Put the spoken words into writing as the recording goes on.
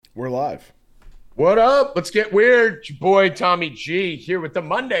We're live. What up? Let's get weird. It's your boy Tommy G here with the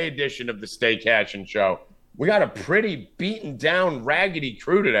Monday edition of the Stay Cashin' Show. We got a pretty beaten down, raggedy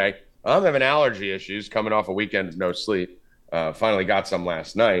crew today. I'm having allergy issues coming off a weekend of no sleep. Finally got some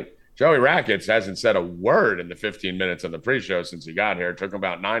last night. Joey Rackets hasn't said a word in the 15 minutes on the pre-show since he got here. It took him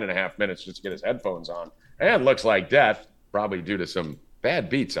about 9.5 minutes just to get his headphones on. And looks like death, probably due to some bad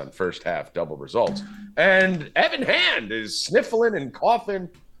beats on first half double results. And Evan Hand is sniffling and coughing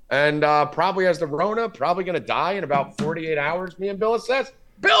and probably has the Rona, probably going to die in about 48 hours, me and Bill says.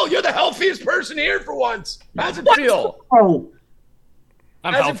 Bill, you're the healthiest person here for once. How's it feel? Oh,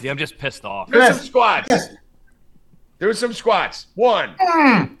 I'm healthy. I'm just pissed off. Do some squats. Do some squats.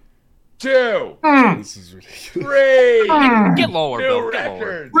 1, 2, This is ridiculous. 3. Get lower, New Bill. Get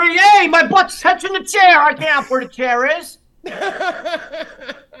lower. record. hey, my butt's touching the chair. I can't help where the chair is.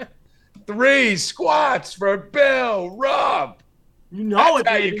 3 squats for Bill Rupp. You know That's it,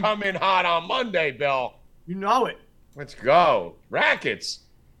 how baby. you come in hot on Monday, Bill. You know it. Let's go. Rackets.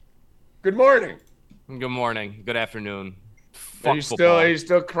 Good morning. Good morning. Good afternoon. Are Fuck you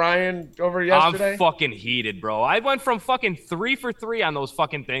still crying over yesterday? I'm fucking heated, bro. I went from fucking 3 for 3 on those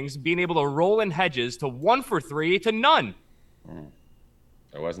fucking things, being able to roll in hedges, to 1 for 3 to none.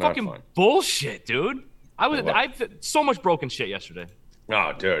 It was not Fucking fun. bullshit, dude. Look. I've so much broken shit yesterday.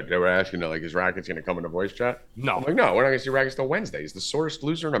 Oh, dude, they were asking, like, is Rackets going to come into voice chat? No. I'm like, no, we're not going to see Rackets till Wednesday. He's the sorest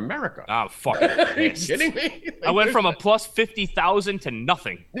loser in America. I'm fucking Are you pissed. kidding me? I went from a plus 50,000 to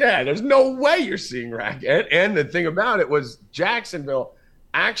nothing. Yeah, there's no way you're seeing Rackets. And the thing about it was Jacksonville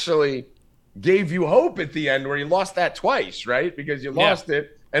actually gave you hope at the end where you lost that twice, right? Because you lost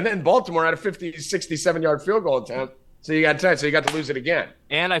it. And then Baltimore had a 50, 67-yard field goal attempt. So you got 10, so you got to lose it again.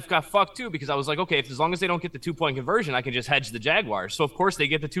 And I've got fucked too because I was like, okay, as long as they don't get the 2-point conversion, I can just hedge the Jaguars. So of course they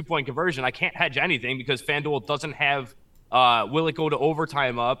get the 2-point conversion. I can't hedge anything because FanDuel doesn't have will it go to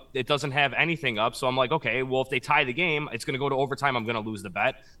overtime up? It doesn't have anything up. So I'm like, okay, well if they tie the game, it's gonna go to overtime. I'm gonna lose the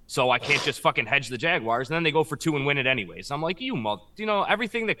bet. So I can't just fucking hedge the Jaguars. And then they go for 2 and win it anyways. I'm like,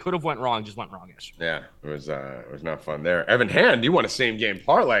 everything that could have went wrong just went wrong yesterday. Yeah, it was not fun there. Evan Hand, you won a same game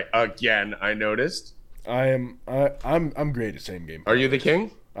parlay again, I noticed. I'm great at same game. Are you the king?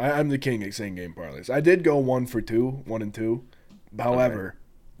 I'm the king at same game parlays. I did go 1 for 2, 1 and 2. However,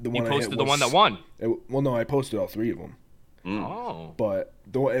 the You one I hit posted the was- one that won. well, no, I posted all 3 of them, Oh. but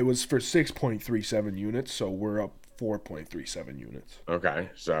it was for 6.37 units, so we're up 4.37 units. Okay,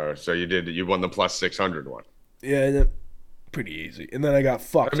 so you won the plus 600 one. Yeah, and then, pretty easy. And then I got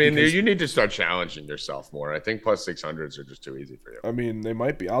fucked. I mean, because- you need to start challenging yourself more. I think plus 600s are just too easy for you. I mean, they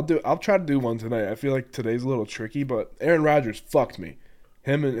might be. I'll try to do one tonight. I feel like today's a little tricky, but Aaron Rodgers fucked me.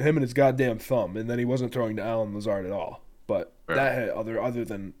 Him and his goddamn thumb, and then he wasn't throwing to Allen Lazard at all. But that had other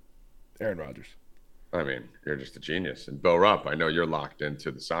than Aaron Rodgers. I mean, you're just a genius. And Bill Rupp, I know you're locked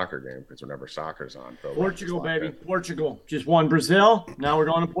into the soccer game because whenever soccer's on, Bill Rupp is Portugal, locked baby. in. Portugal. Just won Brazil. Now we're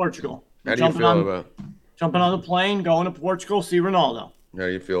going to Portugal. How do you feel about Jumping on the plane, going to Portugal, see Ronaldo.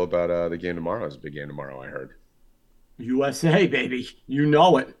 the game tomorrow? It's a big game tomorrow, I heard. USA, baby. You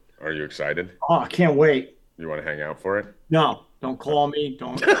know it. Are you excited? Oh, I can't wait. You want to hang out for it? No, don't call me.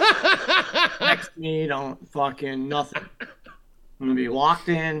 Don't text me. Don't fucking nothing. I'm going to be locked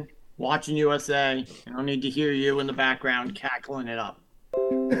in, watching USA. I don't need to hear you in the background cackling it up.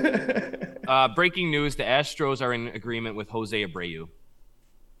 Breaking news: the Astros are in agreement with Jose Abreu.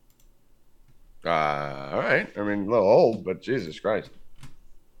 All right. I mean, a little old, but Jesus Christ.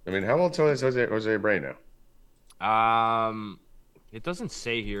 I mean, how old is Jose Abreu now? It doesn't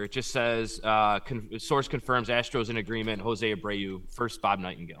say here. It just says source confirms Astros in agreement. Jose Abreu, first Bob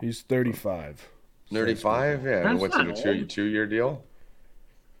Nightingale. He's 35. 35? Yeah. That's What's it, not a old. two-year deal?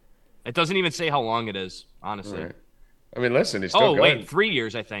 It doesn't even say how long it is, honestly. All right. I mean, listen, he's still Oh, good. wait, 3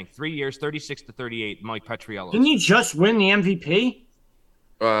 years, I think. 3 years, 36 to 38, Mike Petriello. Didn't he just win the MVP?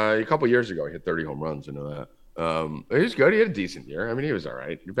 A couple years ago, he hit 30 home runs. You know that. He was good. He had a decent year. I mean, he was all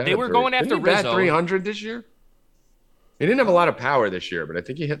right. They were going after Didn't he bat Rizzo. 300 this year? He didn't have a lot of power this year, but I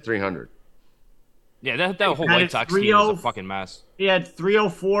think he hit 300. Yeah, that whole Had White it Sox team was 3-0. a fucking mess. He had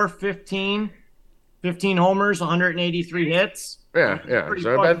 304, 15 homers, 183 hits. Yeah. Pretty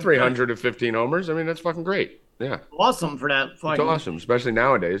So about fucking 300 to 15 homers. I mean, that's fucking great. Yeah. Awesome for that It's fucking. awesome, especially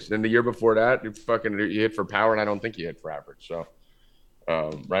nowadays. And the year before that, you hit for power, and I don't think you hit for average. So,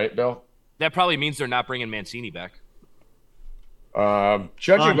 right, Bill? That probably means they're not bringing Mancini back.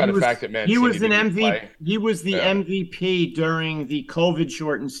 Judging by the fact that Mancini he was an didn't MVP. play, He was the Yeah. MVP during the COVID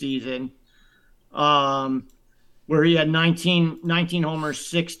shortened season, where he had 19 homers,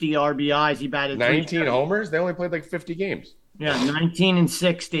 60 RBIs. He batted 19 homers. They only played like 50 games. Yeah, 19 and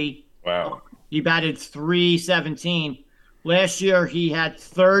 60. Wow. He batted 317. Last year he had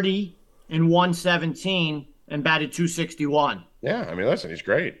 30 and 117 and batted 261. Yeah, I mean, listen, he's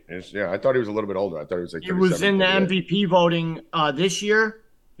great. I thought he was a little bit older. I thought he was like He was in the 38. MVP voting this year.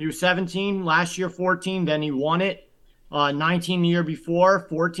 He was 17, last year 14, then he won it. 19 the year before,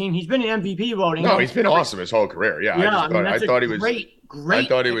 14. He's been in MVP voting. No, he's been awesome his whole career. Yeah, I thought he was great. I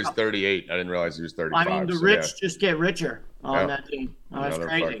thought he was 38. I didn't realize he was 35. I mean, the rich just get richer on that team. That's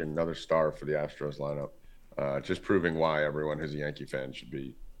crazy. Another star for the Astros lineup. Just proving why everyone who's a Yankee fan should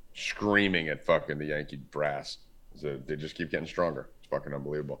be screaming at fucking the Yankee brass. So they just keep getting stronger. It's fucking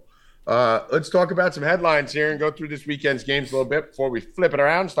unbelievable. Let's talk about some headlines here and go through this weekend's games a little bit before we flip it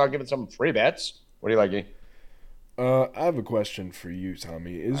around and start giving some free bets. What do you like, E? I have a question for you,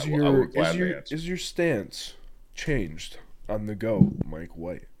 Tommy. Is your stance changed on the go, Mike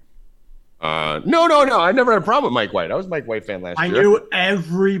White? No. I never had a problem with Mike White. I was a Mike White fan last year. I knew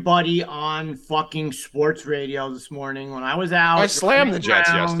everybody on fucking sports radio this morning when I was out. I slammed the Jets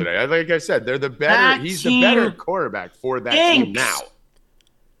yesterday. Like I said, they're the better. He's the better quarterback for that team now.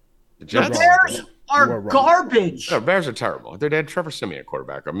 The Jets are garbage. No, Bears are terrible. They had Trevor Siemian at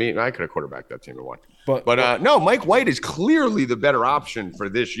quarterback. I mean, I could have quarterbacked that team and won. But no, Mike White is clearly the better option for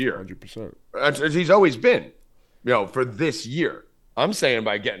this year. 100%. As he's always been, for this year. I'm saying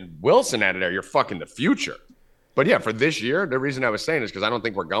by getting Wilson out of there, you're fucking the future. But yeah, for this year, the reason I was saying is because I don't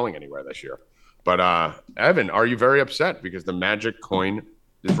think we're going anywhere this year. But Evan, are you very upset because the magic coin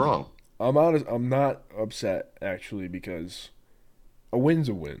is wrong? I'm not upset actually because a win's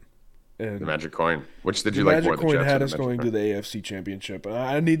a win. And the magic coin. Which did you like more? The magic coin had us going to the AFC Championship.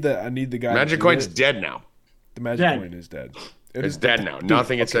 I need the guy. Magic coin's dead now. The magic coin is dead. It's dead now.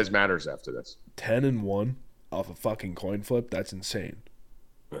 Nothing it says matters after this. 10-1 off a fucking coin flip. That's insane.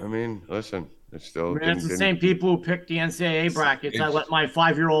 I mean, listen, it's still. It's the same people who picked the NCAA brackets. I let my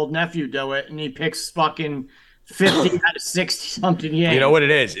 5-year-old nephew do it, and he picks fucking 50 out of 60 something. Yeah. You know what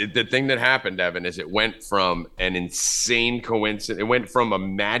it is? The thing that happened, Evan, is it went from an insane coincidence. It went from a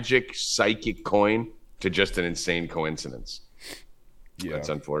magic psychic coin to just an insane coincidence. Yeah, that's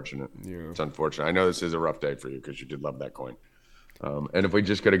unfortunate. Yeah, it's unfortunate. I know this is a rough day for you because you did love that coin. And if we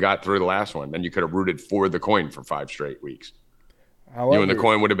just could have got through the last one, then you could have rooted for the coin for 5 straight weeks. However, you and the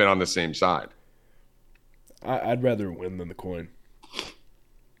coin would have been on the same side. I'd rather win than the coin.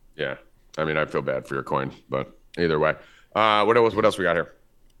 Yeah. I mean, I feel bad for your coin, but either way. What else we got here?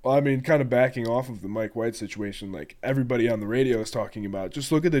 Well, I mean, kind of backing off of the Mike White situation, like everybody on the radio is talking about,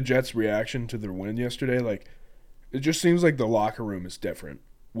 just look at the Jets' reaction to their win yesterday. Like, it just seems like the locker room is different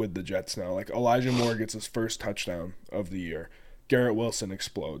with the Jets now. Like, Elijah Moore gets his first touchdown of the year. Garrett Wilson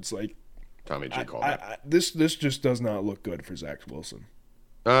explodes. Like, Tommy G called it. This just does not look good for Zach Wilson.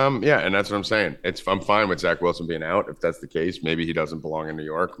 Yeah, and that's what I'm saying. I'm fine with Zach Wilson being out. If that's the case, maybe he doesn't belong in New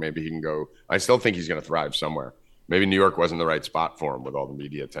York. Maybe he can go. I still think he's going to thrive somewhere. Maybe New York wasn't the right spot for him with all the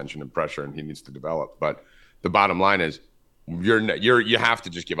media attention and pressure, and he needs to develop. But the bottom line is, you have to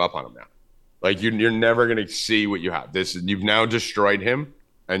just give up on him now. Like you're never going to see what you have. You've now destroyed him,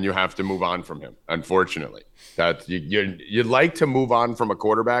 and you have to move on from him. Unfortunately, that you'd like to move on from a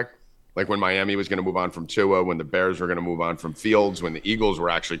quarterback. Like when Miami was going to move on from Tua, when the Bears were going to move on from Fields, when the Eagles were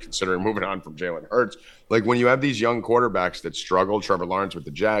actually considering moving on from Jalen Hurts. Like when you have these young quarterbacks that struggle, Trevor Lawrence with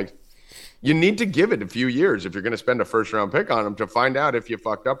the Jags, you need to give it a few years if you're going to spend a first-round pick on him to find out if you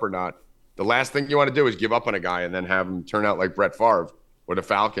fucked up or not. The last thing you want to do is give up on a guy and then have him turn out like Brett Favre, where the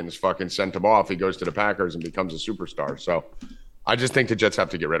Falcons fucking sent him off. He goes to the Packers and becomes a superstar. So I just think the Jets have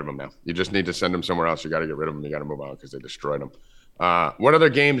to get rid of him now. You just need to send him somewhere else. You got to get rid of him. You got to move on because they destroyed him. What other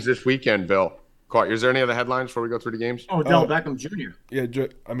games this weekend, Bill? Is there any other headlines before we go through the games? Odell Beckham Jr. Yeah,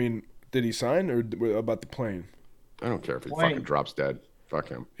 I mean, did he sign or about the plane? I don't care if he fucking drops dead. Fuck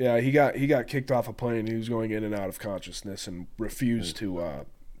him. Yeah, he got kicked off a plane. He was going in and out of consciousness and refused to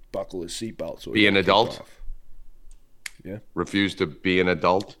buckle his seatbelt. So be an adult? Yeah. Refused to be an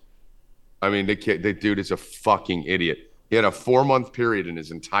adult? I mean, the dude is a fucking idiot. He had a 4-month period in his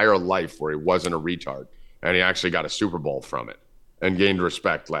entire life where he wasn't a retard, and he actually got a Super Bowl from it and gained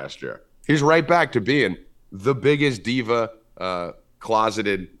respect last year. He's right back to being the biggest diva,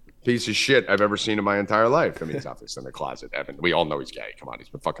 closeted piece of shit I've ever seen in my entire life. I mean, he's obviously in the closet, Evan. We all know he's gay. Come on, he's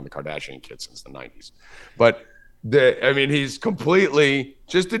been fucking the Kardashian kid since the 90s. But, he's completely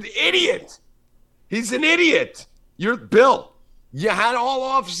just an idiot. He's an idiot. You're Bill. You had all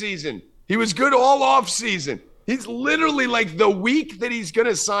off season. He was good all off season. He's literally like the week that he's going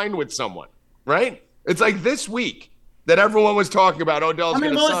to sign with someone, right? It's like this week that everyone was talking about Odell's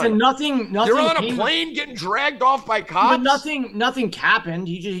going to sign. Listen, nothing. You're on a plane getting dragged off by cops. But nothing happened.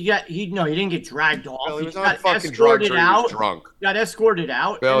 He didn't get dragged off. Bill, he was on fucking drugs or he was drunk. Got escorted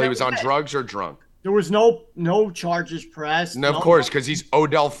out. Bill, he was on drugs or drunk. There was no charges pressed. And of course, because he's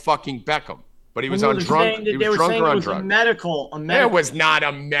Odell fucking Beckham. But he was on drunk. He was drunk or on drugs. A medical. It was not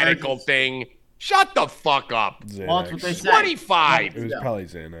a medical thing. Shut the fuck up. Well, that's what they said. 25. It was probably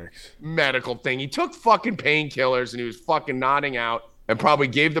Xanax. Medical thing. He took fucking painkillers and he was fucking nodding out and probably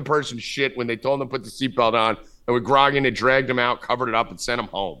gave the person shit when they told him to put the seatbelt on and were groggy and they dragged him out, covered it up, and sent him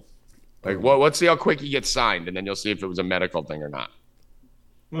home. Like, let's see how quick he gets signed, and then you'll see if it was a medical thing or not.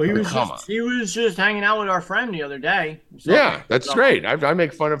 Well, he was just hanging out with our friend the other day. So, yeah, that's great. I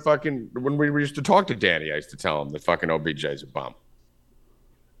make fun of fucking when we used to talk to Danny. I used to tell him that fucking OBJ's a bum.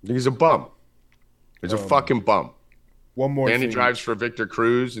 He's a bum. He's a fucking bum. One more. Danny drives for Victor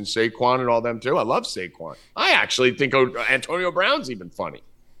Cruz and Saquon and all them too. I love Saquon. I actually think Antonio Brown's even funny.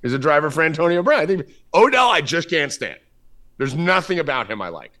 He's a driver for Antonio Brown. I think Odell, I just can't stand. There's nothing about him I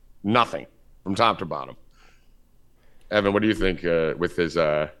like. Nothing from top to bottom. Evan, what do you think with his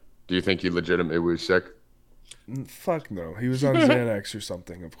do you think he legitimately was sick? Fuck no. He was on Xanax or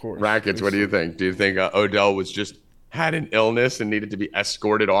something, of course. Rackets, what do you think? Do you think Odell was just had an illness and needed to be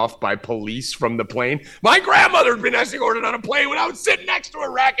escorted off by police from the plane? My grandmother had been escorted on a plane when I was sitting next to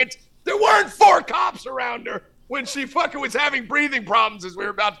her, Rackets. There weren't 4 cops around her when she fucking was having breathing problems as we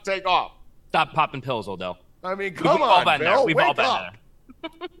were about to take off. Stop popping pills, Odell. I mean, come on, Bill. We've all been there.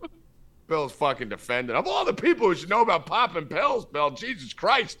 Bill's fucking defending. Of all the people who should know about popping pills, Bill, Jesus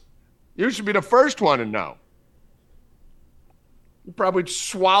Christ, you should be the first one to know. You probably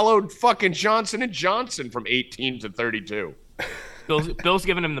swallowed fucking Johnson & Johnson from 18 to 32. Bill's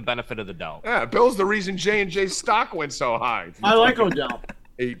giving him the benefit of the doubt. Yeah, Bill's the reason J&J's stock went so high. I like Odell.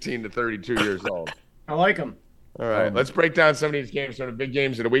 18 to 32 years old. I like him. All right, let's break down some of these games, some of the big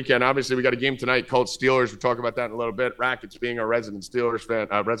games of the weekend. Obviously, we got a game tonight, Colts Steelers. We'll talk about that in a little bit. Rackets being a resident Steelers fan,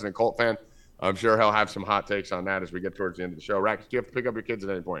 resident Colt fan. I'm sure he'll have some hot takes on that as we get towards the end of the show. Rackets, do you have to pick up your kids at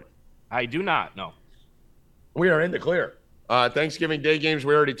any point? I do not, no. We are in the clear. Thanksgiving Day games,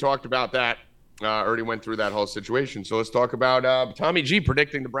 we already talked about that. Already went through that whole situation. So let's talk about Tommy G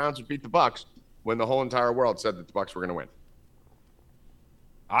predicting the Browns would beat the Bucs when the whole entire world said that the Bucs were going to win.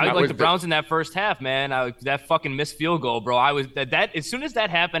 I like the Browns in that first half, man. That fucking missed field goal, bro. I was that as soon as that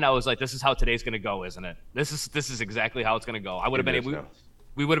happened, I was like, "This is how today's gonna go, isn't it? This is exactly how it's gonna go." I would have been able,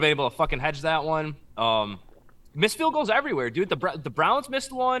 we would have been able to fucking hedge that one. Missed field goals everywhere, dude. The Browns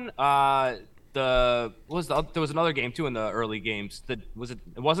missed one. There was another game too in the early games. It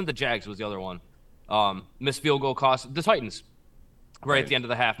wasn't the Jags. It was the other one. Missed field goal cost the Titans. Right at the end of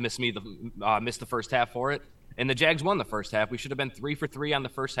the half, missed the first half for it. And the Jags won the first half. We should have been 3 for 3 on the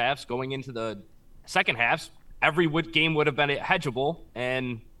first halves. Going into the second halves, every game would have been hedgeable.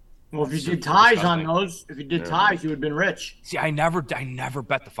 And well, if you did ties on those, you would have been rich. See, I never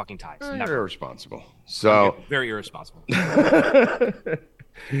bet the fucking ties. Never. Irresponsible. So very irresponsible. The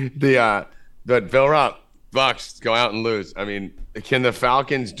Bill Rupp Bucs go out and lose. I mean, can the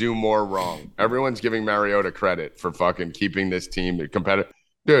Falcons do more wrong? Everyone's giving Mariota credit for fucking keeping this team competitive,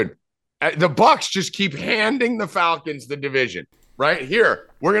 dude. The Bucs just keep handing the Falcons the division. Right here,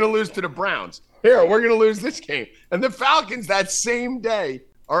 we're gonna lose to the Browns. Here, we're gonna lose this game, and the Falcons that same day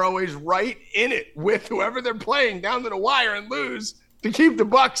are always right in it with whoever they're playing down to the wire and lose to keep the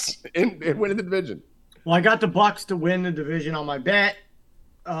Bucs in winning the division. Well, I got the Bucs to win the division on my bet,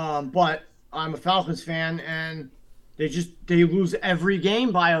 but I'm a Falcons fan, and they lose every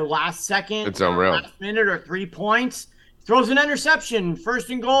game by a last second, it's unreal, last minute, or 3 points. Throws an interception,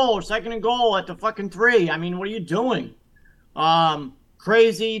 1st and goal or 2nd and goal at the fucking 3. I mean, what are you doing?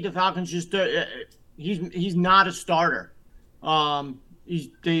 Crazy. The Falcons just he's not a starter. I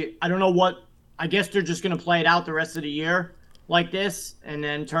don't know what. I guess they're just gonna play it out the rest of the year like this and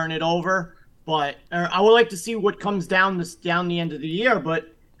then turn it over. But I would like to see what comes down the end of the year.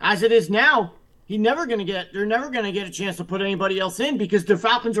 But as it is now, they're never gonna get a chance to put anybody else in because the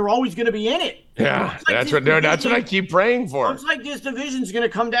Falcons are always gonna be in it. Yeah, that's what I keep praying for. Looks like this division's gonna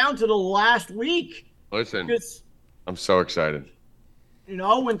come down to the last week. Listen, I'm so excited.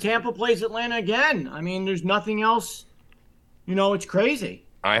 When Tampa plays Atlanta again, I mean, there's nothing else. It's crazy.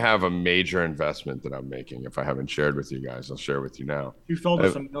 I have a major investment that I'm making. If I haven't shared with you guys, I'll share with you now. You've told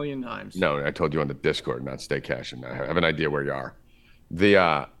us a million times. No, I told you on the Discord, not Stay Cashin'. I have an idea where you are.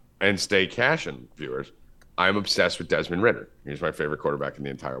 And Stay Cashin', viewers, I'm obsessed with Desmond Ridder. He's my favorite quarterback in the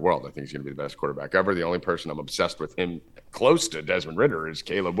entire world. I think he's going to be the best quarterback ever. The only person I'm obsessed with him close to Desmond Ridder is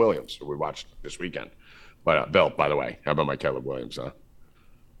Caleb Williams, who we watched this weekend. But Bill, by the way, how about my Caleb Williams, huh?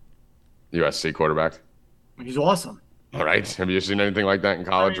 USC quarterback. He's awesome. All right. Have you seen anything like that in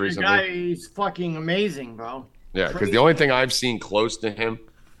college recently? He's fucking amazing, bro. Yeah, because the only thing I've seen close to him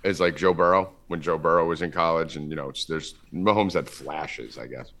is like Joe Burrow, when Joe Burrow was in college. And, there's Mahomes had flashes, I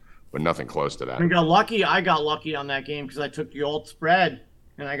guess. but nothing close to that. I got lucky. I got lucky on that game because I took the alt spread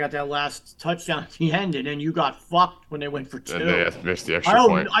and I got that last touchdown at the end, and then you got fucked when they went for 2. And they missed the extra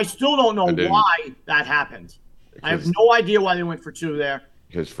point. I still don't know why that happened. I have no idea why they went for 2 there.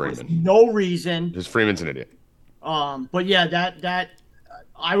 Because Freeman. No reason. Because Freeman's an idiot. But yeah, that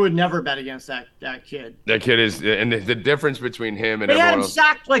I would never bet against that kid. That kid is, and the difference between him and they everyone had him else.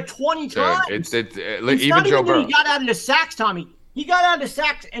 sacked like 20 times. It's even Joe Burrow. He got out of the sacks, Tommy. He got out of the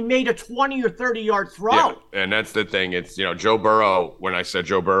sacks and made a 20 or 30-yard throw. Yeah, and that's the thing. It's, Joe Burrow, when I said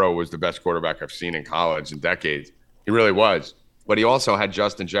Joe Burrow was the best quarterback I've seen in college in decades, he really was. But he also had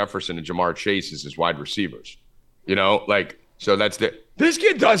Justin Jefferson and Jamar Chase as his wide receivers. So that's this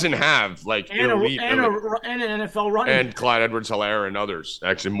kid doesn't have elite and an NFL running and Clyde Edwards-Helaire and others,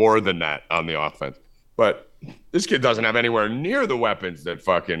 actually more than that on the offense. But this kid doesn't have anywhere near the weapons that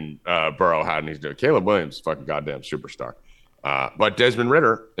fucking Burrow had, and he's doing. Caleb Williams, fucking goddamn superstar. But Desmond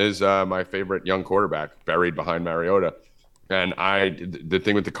Ridder is my favorite young quarterback, buried behind Mariota. And the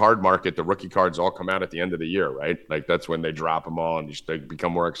thing with the card market, the rookie cards all come out at the end of the year, right? Like that's when they drop them all and they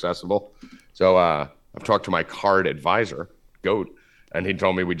become more accessible. So I've talked to my card advisor, Goat, and he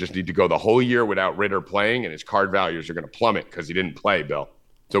told me we just need to go the whole year without Ridder playing, and his card values are going to plummet because he didn't play, Bill.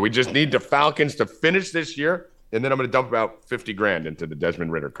 So we just need the Falcons to finish this year, and then I'm going to dump about $50,000 into the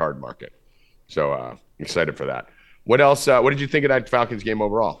Desmond Ridder card market. So excited for that. What else? What did you think of that Falcons game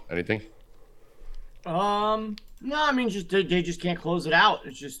overall? Anything? No, I mean, they just can't close it out.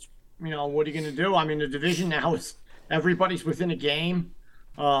 It's just, what are you going to do? I mean, the division now is everybody's within a game.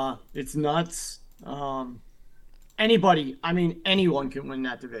 It's nuts. Anyone can win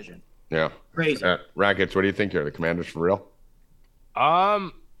that division. Yeah. Crazy. Rackets, what do you think here? The Commanders for real?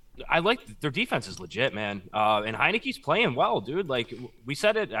 I like their defense is legit, man. And Heineke's playing well, dude. Like we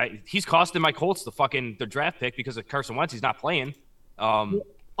said it, he's costing my Colts the draft pick because of Carson Wentz. He's not playing.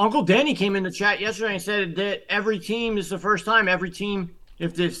 Uncle Danny came in the chat yesterday and said that every team is the first time. Every team,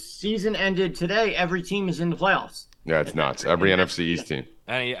 if this season ended today, every team is in the playoffs. Yeah, it's nuts. Every NFC East team.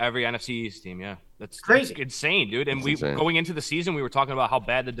 Every NFC East team, yeah. That's crazy. That's insane, dude. And going into the season, we were talking about how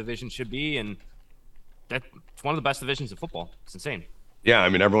bad the division should be, and that's one of the best divisions in football. It's insane. Yeah, I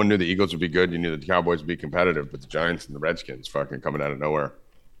mean, everyone knew the Eagles would be good. You knew the Cowboys would be competitive, but the Giants and the Redskins fucking coming out of nowhere.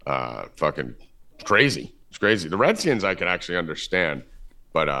 Fucking crazy. It's crazy. The Redskins I can actually understand,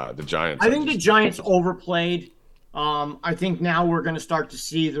 but the Giants. I think the Giants overplayed. I think now we're going to start to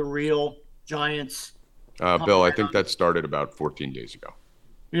see the real Giants. Bill, I think that started about 14 days ago.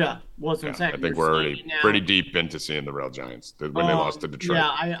 Yeah, what I'm saying. I think we're already pretty deep into seeing the real Giants when they lost to Detroit.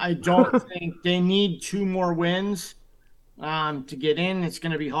 Yeah, I don't think they need 2 more wins to get in. It's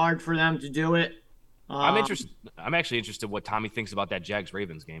going to be hard for them to do it. I'm actually interested what Tommy thinks about that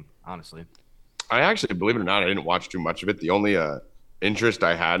Jags-Ravens game, honestly. I actually, believe it or not, I didn't watch too much of it. The only interest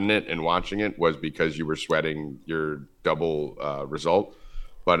I had in it and watching it was because you were sweating your double result.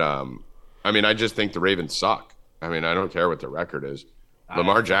 But, I just think the Ravens suck. I don't care what the record is.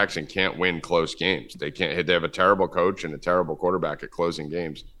 Lamar Jackson can't win close games. They can't. They have a terrible coach and a terrible quarterback at closing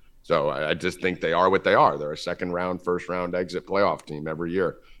games. So I just think they are what they are. They're a second-round, first-round exit playoff team every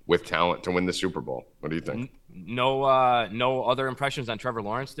year with talent to win the Super Bowl. What do you think? No other impressions on Trevor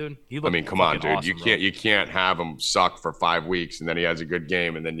Lawrence, dude. Come on, dude. Awesome, you can't have him suck for 5 weeks and then he has a good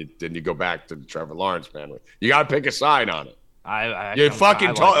game and then you go back to the Trevor Lawrence family. You got to pick a side on it.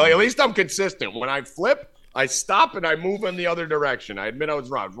 At least I'm consistent. When I flip, I stop and I move in the other direction. I admit I was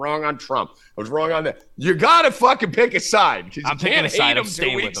wrong. I was wrong on Trump. I was wrong on that. You got to fucking pick a side because you can't hate him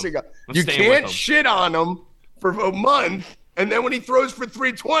 2 weeks ago. You can't shit on him for a month, and then when he throws for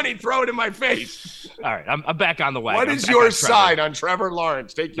 320, throw it in my face. All right, I'm back on the wagon. What is your side on Trevor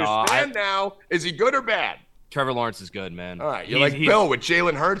Lawrence? Take your stand now. Is he good or bad? Trevor Lawrence is good, man. All right, you're like Bill with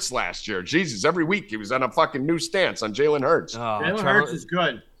Jalen Hurts last year. Jesus, every week he was on a fucking new stance on Jalen Hurts. Jalen Hurts is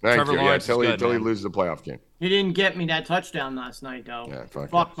good. Trevor Lawrence until he loses the playoff game. He didn't get me that touchdown last night, though. Yeah,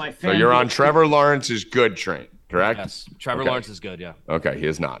 fuck my family. So you're on Trevor Lawrence's good train, correct? Yes, Trevor Lawrence is good, yeah. Okay, he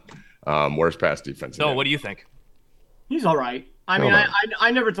is not. Worst pass defense. So what do you think? He's all right.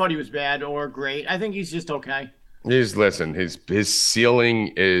 I never thought he was bad or great. I think he's just okay. His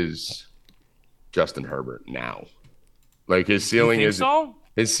ceiling is Justin Herbert now. Like his ceiling is so?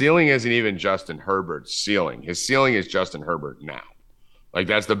 His ceiling isn't even Justin Herbert's ceiling. His ceiling is Justin Herbert now. Like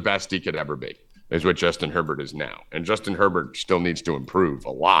that's the best he could ever be, is what Justin Herbert is now. And Justin Herbert still needs to improve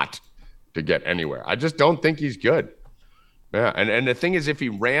a lot to get anywhere. I just don't think he's good. Yeah, and the thing is, if he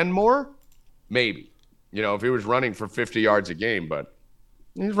ran more, maybe. If he was running for 50 yards a game, but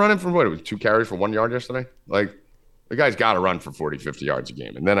he's running for what? It was 2 carries for 1 yard yesterday? Like, the guy's got to run for 40, 50 yards a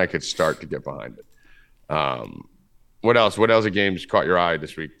game, and then I could start to get behind it. What else? What else of games caught your eye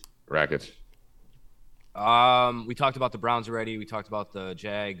this week? Rackets. We talked about the Browns already. We talked about the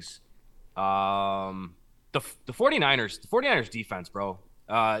Jags. The 49ers. The 49ers defense, bro.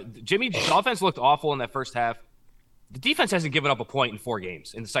 The offense looked awful in that first half. The defense hasn't given up a point in 4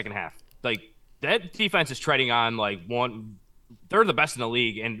 games in the second half. Like, that defense is treading on they're the best in the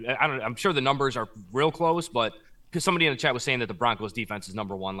league, and I'm sure the numbers are real close, but because somebody in the chat was saying that the Broncos defense is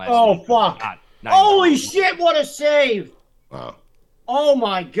number 1 last week. Oh, fuck. Not Holy shit, what a save. Wow. Oh,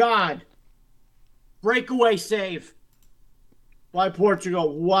 my God. Breakaway save by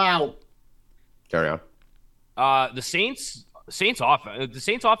Portugal. Wow. Carry on. The Saints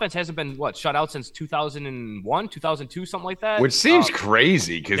offense hasn't been shut out since 2001, 2002, something like that. Which seems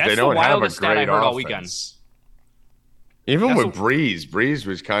crazy because they don't have a great offense. Even with Breeze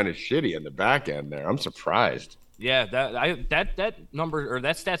was kind of shitty in the back end there. I'm surprised. Yeah, that number or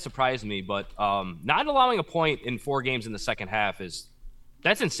that stat surprised me, but not allowing a point in 4 games in the second half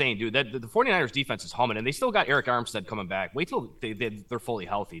that's insane, dude. The 49ers defense is humming, and they still got Eric Armstead coming back. Wait till they're fully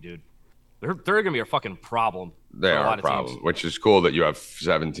healthy, dude. They're going to be a fucking problem. They are a problem, which is cool that you have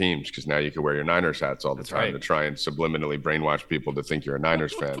 7 teams because now you can wear your Niners hats all the time to try and subliminally brainwash people to think you're a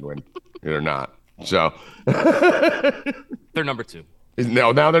Niners fan when you're not. So they're number 2.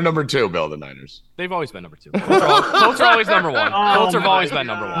 No, now they're number 2, Bill, the Niners. They've always been number 2. Colts are always number 1. Colts have always been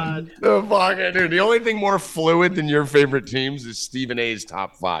number 1. The fucking dude. The only thing more fluid than your favorite teams is Stephen A's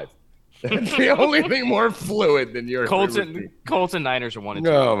top 5. That's the only thing more fluid than your Colts and Niners are 1 and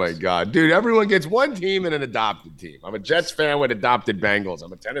 2. Oh my God, dude! Everyone gets one team and an adopted team. I'm a Jets fan with adopted Bengals.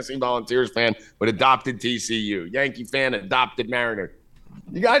 I'm a Tennessee Volunteers fan with adopted TCU. Yankee fan, adopted Mariner.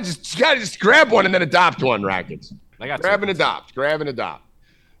 You gotta just grab one and then adopt one. Rackets. I got grab and adopt. Grab and adopt.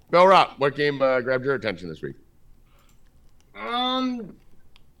 Bill Rupp, what game grabbed your attention this week?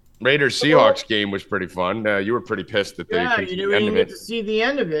 Raiders-Seahawks game was pretty fun. You were pretty pissed that they couldn't see the end of it. Get to see the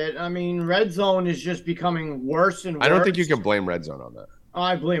end of it. I mean, Red Zone is just becoming worse and worse. I don't think you can blame Red Zone on that.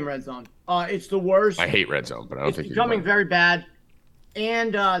 I blame Red Zone. It's the worst. I hate Red Zone, but I don't think it's becoming very bad.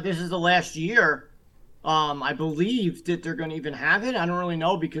 And this is the last year. I believe that they're going to even have it. I don't really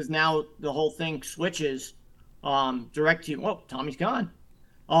know because now the whole thing switches. DirecTV. Well, Tommy's gone.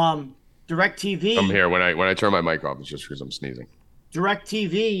 DirecTV. I'm here. When I turn my mic off, it's just because I'm sneezing.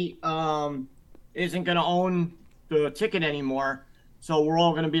 DirecTV isn't going to own the ticket anymore, so we're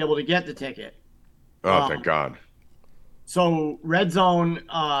all going to be able to get the ticket. Oh, thank God. So Red Zone,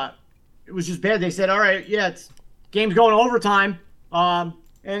 it was just bad. They said, all right, game's going overtime. And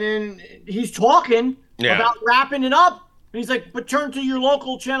then he's talking about wrapping it up. And he's like, but turn to your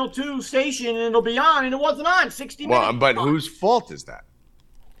local Channel 2 station and it'll be on. And it wasn't on 60 minutes. Well, but whose fault is that?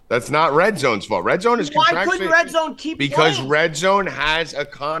 That's not Red Zone's fault. Red Zone is contractually. Why couldn't Red Zone keep Because playing? Red Zone has a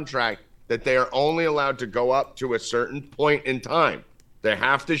contract that they are only allowed to go up to a certain point in time. They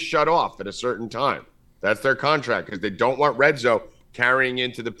have to shut off at a certain time. That's their contract because they don't want Red Zone carrying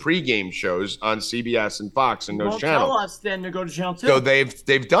into the pregame shows on CBS and Fox and those channels. Tell us then to go to Channel 2. So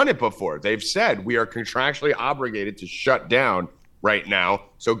they've done it before. They've said we are contractually obligated to shut down right now.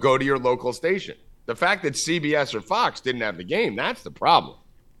 So go to your local station. The fact that CBS or Fox didn't have the game, that's the problem.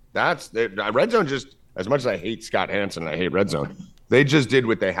 Red Zone just, as much as I hate Scott Hansen and I hate Red Zone, they just did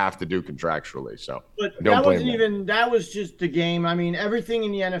what they have to do contractually. So but that wasn't even. That was just the game. I mean, everything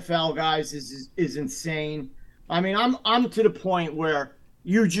in the NFL, guys, is insane. I mean, I'm to the point where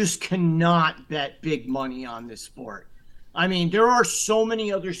you just cannot bet big money on this sport. I mean, there are so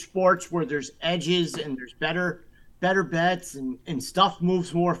many other sports where there's edges and there's better bets and stuff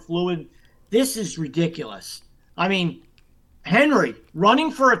moves more fluid. This is ridiculous. I mean, Henry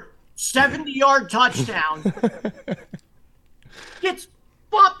running for a 70-yard touchdown gets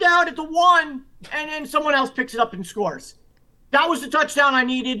popped out at the 1, and then someone else picks it up and scores. That was the touchdown I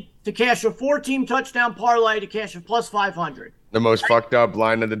needed to cash a 4-team touchdown parlay to cash a plus 500. The most fucked up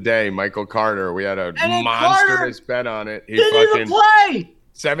line of the day, Michael Carter. We had a monstrous bet on it. He didn't even play.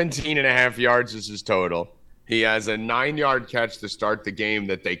 17.5 yards is his total. He has a 9-yard catch to start the game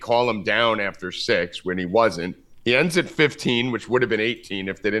that they call him down after 6 when he wasn't. He ends at 15, which would have been 18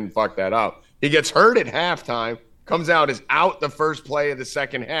 if they didn't fuck that up. He gets hurt at halftime, comes out, is out the first play of the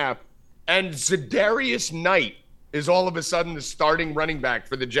second half, and Zadarius Knight is all of a sudden the starting running back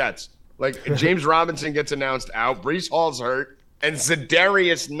for the Jets. Like, James Robinson gets announced out, Breece Hall's hurt, and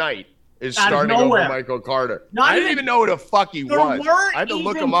Zadarius Knight is starting over Michael Carter. I didn't even know who the fuck he was. I had to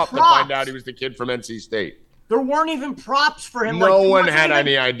look him up to find out he was the kid from NC State. There weren't even props for him. No one had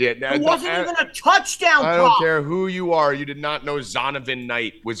any idea. There wasn't even a touchdown I don't care who you are. You did not know Zonovan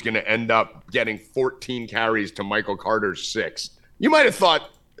Knight was going to end up getting 14 carries to Michael Carter's 6. You might have thought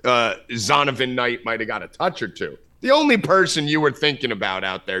Zonovan Knight might have got a touch or two. The only person you were thinking about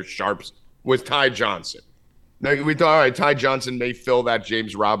out there, Sharps, was Ty Johnson. Now, we thought, all right, Ty Johnson may fill that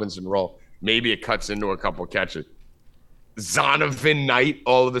James Robinson role. Maybe it cuts into a couple catches. Zonovan Knight,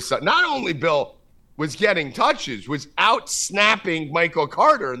 all of a sudden. Not only Bill was getting touches, was out snapping Michael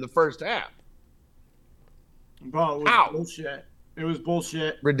Carter in the first half. Bro, it was bullshit. It was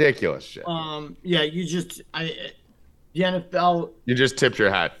bullshit. Ridiculous shit. Yeah, the NFL. You just tipped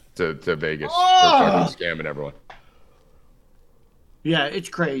your hat to Vegas for fucking scamming everyone. Yeah, it's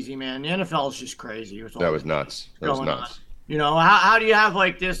crazy, man. The NFL is just crazy. That was nuts. That was nuts. On. You know, how do you have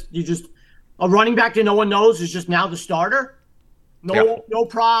like this? You just a running back that no one knows is just now the starter. No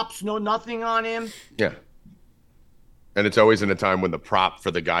props, no nothing on him. Yeah. And it's always in a time when the prop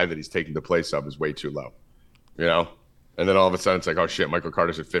for the guy that he's taking the place of is way too low. You know? And then all of a sudden it's like, oh shit, Michael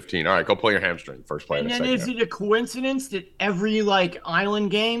Carter's at 15. All right, go pull your hamstring. First play. And then is it a coincidence that every like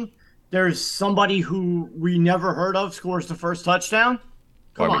island game there's somebody who we never heard of scores the first touchdown?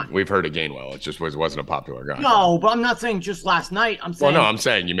 Come on. We've heard of Gainwell. It just wasn't a popular guy. No, but I'm not saying just last night. I'm saying. Well, no, I'm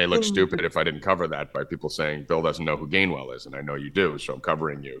saying you may look stupid if I didn't cover that by people saying Bill doesn't know who Gainwell is, and I know you do, so I'm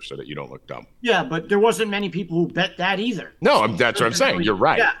covering you so that you don't look dumb. Yeah, but there wasn't many people who bet that either. No, that's what I'm saying. You're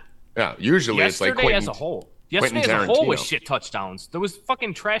right. Yeah. Usually yesterday it's like Quentin, as a whole. Yesterday as a whole was shit touchdowns. There was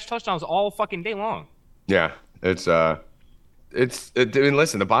fucking trash touchdowns all fucking day long. Yeah, listen,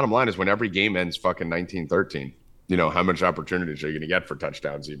 the bottom line is when every game ends fucking 19-13, you know, how much opportunities are you going to get for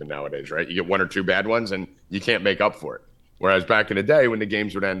touchdowns even nowadays, right? You get one or two bad ones and you can't make up for it. Whereas back in the day when the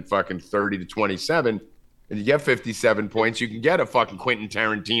games would end fucking 30-27 and you get 57 points, you can get a fucking Quentin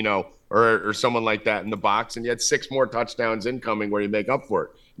Tarantino or someone like that in the box and you had 6 more touchdowns incoming where you make up for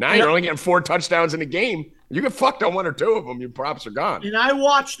it. Now you're only getting 4 touchdowns in a game. You get fucked on 1 or 2 of them, your props are gone. And I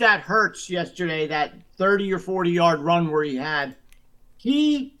watched that Hurts yesterday, that 30 or 40-yard run where he had.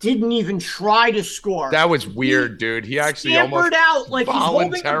 He didn't even try to score. That was weird, dude. He actually almost out like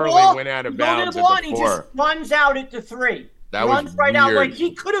voluntarily went out of bounds at the 4. He just runs out at the 3. That was right weird. Out like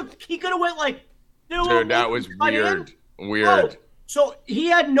he could have went like. Dude, that was weird. Weird. So he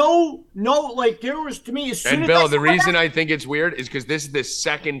had no like there was to me as soon and as Bill, the reason I think it's weird is because this is the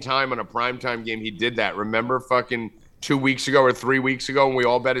second time on a primetime game he did that. Remember fucking 2 weeks ago or 3 weeks ago when we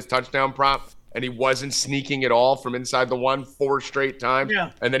all bet his touchdown prop and he wasn't sneaking at all from inside the 1 4 straight times.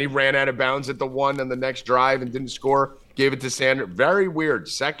 Yeah. And then he ran out of bounds at the 1 on the next drive and didn't score. Gave it to Sanders. Very weird.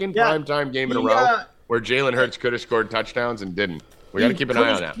 Second primetime game in a row where Jalen Hurts could have scored touchdowns and didn't. We got to keep an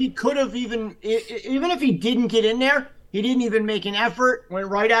eye on that. He could have even if he didn't get in there. He didn't even make an effort, went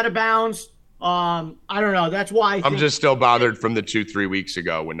right out of bounds. I don't know. That's why I'm just still bothered from the 2-3 weeks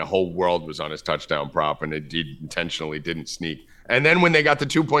ago when the whole world was on his touchdown prop and it intentionally didn't sneak. And then when they got the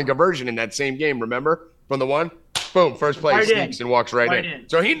 2-point conversion in that same game, remember? From the 1, boom, first play sneaks and walks right in.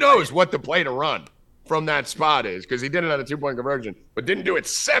 So he knows what the play to run from that spot is because he did it on a 2-point conversion, but didn't do it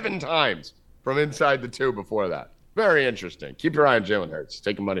 7 times from inside the 2 before that. Very interesting. Keep your eye on Jalen Hurts.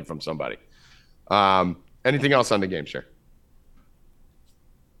 Taking money from somebody. Anything else on the game, Sher?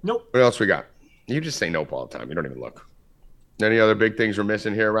 Nope. What else we got? You just say nope all the time. You don't even look. Any other big things we're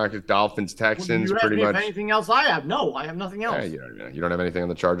missing here, Rockets? Dolphins, Texans, pretty much. Anything else I have? No, I have nothing else. Yeah, you don't have anything on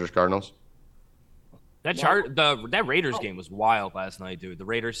the Chargers, Cardinals? That Raiders game was wild last night, dude. The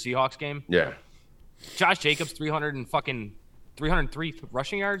Raiders Seahawks game. Yeah. Josh Jacobs 303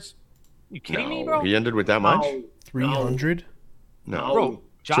 rushing yards. You kidding me, bro? He ended with that much? 300? No. Bro,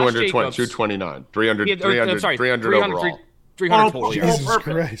 Josh 229. 300 overall. 300 total yards. Jesus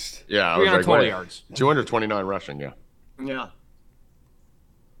Christ. Yeah, 300 total yards. 229 rushing, yeah. Yeah.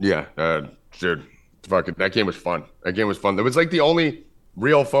 Yeah, dude, fucking that game was fun. That game was fun. It was like the only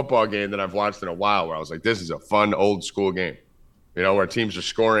real football game that I've watched in a while where I was like, this is a fun old school game. You know, where teams are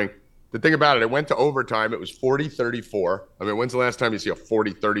scoring. The thing about it went to overtime. It was 40-34. I mean, when's the last time you see a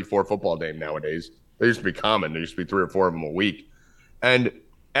 40-34 football game nowadays? They used to be common. There used to be 3 or 4 of them a week. And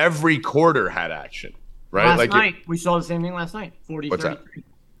every quarter had action, right? Last night, we saw the same thing last night. 40-33. What's that?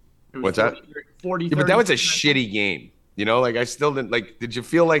 What's that? 40, yeah, but that was a shitty game. You know, like I still didn't like. Did you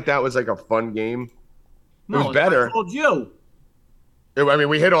feel like that was like a fun game? It was better. I told you. I mean,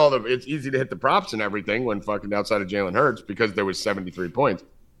 we hit all the. It's easy to hit the props and everything when fucking outside of Jalen Hurts because there was 73 points.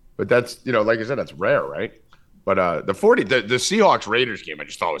 But that's, you know, like I said, that's rare, right? But the Seahawks Raiders game, I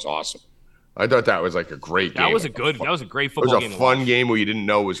just thought was awesome. I thought that was like a great game. That was a great football game. It was a fun game where you didn't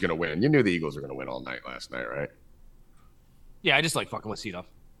know who was going to win. You knew the Eagles were going to win all night last night, right? Yeah, I just like fucking with C-Duff.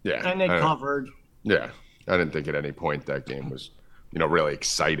 Yeah. And they covered. Yeah. I didn't think at any point that game was, you know, really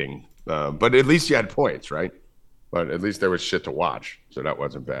exciting. But at least you had points, right? But at least there was shit to watch. So that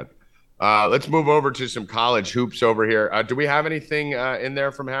wasn't bad. Let's move over to some college hoops over here. Do we have anything in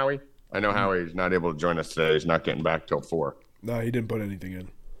there from Howie? I know Howie's not able to join us today. He's not getting back till 4. No, he didn't put anything in.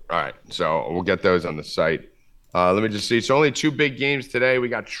 All right, so we'll get those on the site. Let me just see. So only 2 big games today. We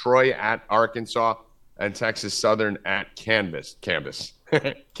got Troy at Arkansas and Texas Southern at Canvas. Canvas,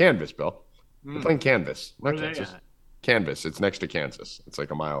 Bill. They're playing Canvas, not Kansas. Canvas. It's next to Kansas. It's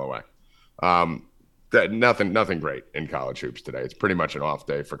like a mile away. Nothing great in college hoops today. It's pretty much an off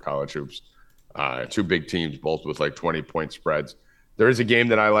day for college hoops. 2 big teams, both with like 20-point spreads. There is a game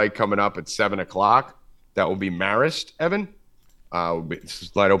that I like coming up at 7:00. That will be Marist, Evan.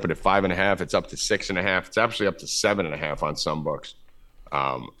 It's light open at 5.5. It's up to 6.5. It's actually up to 7.5 on some books.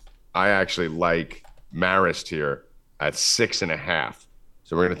 I actually like Marist here at 6.5.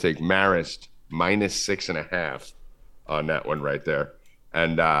 So we're going to take Marist minus 6.5 on that one right there.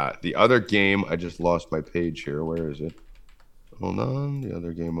 And the other game, I just lost my page here. Where is it? Hold on. The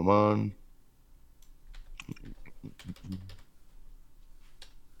other game I'm on.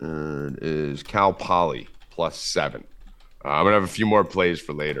 It is Cal Poly plus 7. I'm going to have a few more plays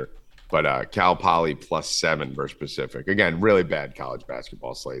for later. But Cal Poly plus 7 versus Pacific. Again, really bad college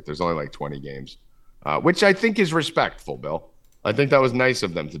basketball slate. There's only like 20 games, which I think is respectful, Bill. I think that was nice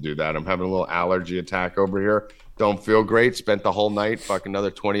of them to do that. I'm having a little allergy attack over here. Don't feel great. Spent the whole night, fuck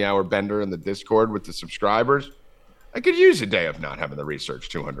another 20-hour bender in the Discord with the subscribers. I could use a day of not having to research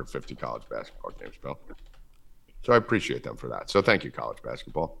 250 college basketball games, Bill. So I appreciate them for that. So thank you, college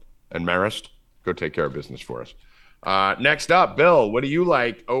basketball. And Marist, go take care of business for us. Next up, Bill, what do you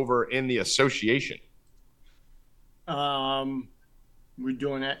like over in the association? We're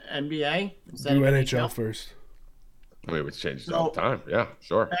doing NBA. Do NHL first. I mean, it changes all the time. Yeah,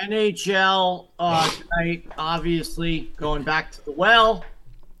 sure. NHL tonight, obviously, going back to the well.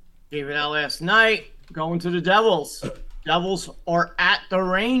 Gave it out last night. Going to the Devils. Devils are at the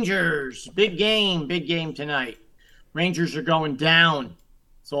Rangers. Big game tonight. Rangers are going down.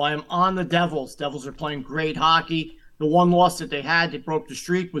 So I am on the Devils. Devils are playing great hockey. The one loss that they had, they broke the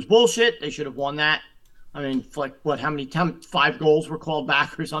streak, was bullshit. They should have won that. I mean, like, how many times? 5 goals were called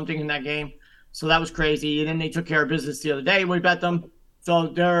back or something in that game. So that was crazy. And then they took care of business the other day. We bet them. So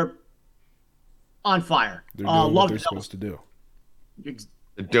they're on fire. They're doing what they're supposed to do.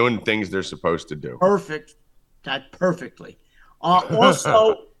 They're doing things they're supposed to do. Perfect. That perfectly.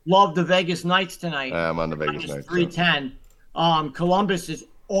 Also, love the Vegas Knights tonight. I'm on the Vegas Knights. 310. Columbus is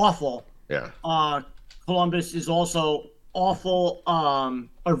awful. Yeah. Columbus is also awful.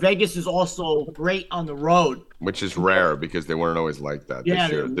 Or Vegas is also great on the road, which is rare because they weren't always like that. Yeah,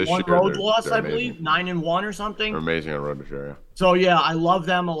 this one year, road loss, I amazing. believe, 9-1 or something. They're amazing on road this year. Yeah. So yeah, I love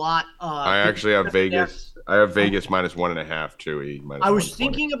them a lot. I actually have Vegas. I have Vegas minus 1.5 too. I was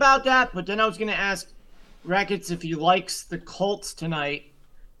thinking about that, but then I was going to ask Rackets if he likes the Colts tonight.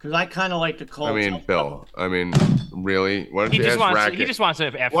 Because I kind of like the Colts. I mean, Bill. I mean, really? Why don't He you just ask Rackets? He just wants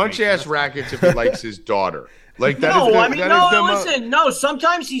to have. Why don't you ask Rackets if he likes his daughter? Like that. Listen. No,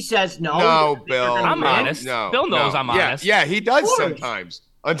 sometimes he says no. No, Bill. I'm honest. No, Bill knows I'm honest. Yeah, he does sometimes.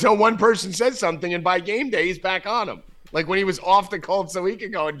 Until one person says something, and by game day, he's back on him. Like when he was off the Colts a week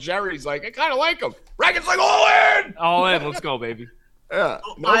ago, and Jerry's like, I kind of like him. Rackets like, all in. All in. Let's go, baby. Yeah.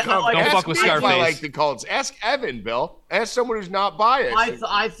 Don't fuck with Scarface. I like the Colts. Ask Evan, Bill. Ask someone who's not biased.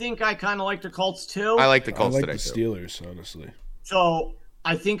 I think I kind of like the Colts too. I like the Colts I like today, the Steelers, honestly. So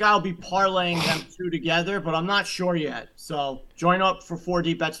I think I'll be parlaying them 2 together, but I'm not sure yet. So join up for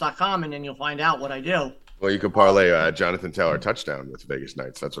 4deepbets.com, and then you'll find out what I do. Well, you could parlay Jonathan Taylor touchdown with Vegas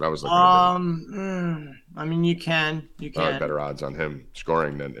Knights. That's what I was looking at. I mean, you can. Better odds on him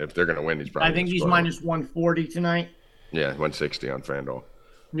scoring than if they're going to win. He's probably. I think he's minus 140 tonight. Yeah, 160 on FanDuel.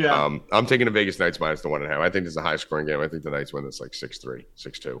 Yeah. I'm taking the Vegas Knights minus the 1.5. I think this is a high scoring game. I think the Knights win this like 6-3,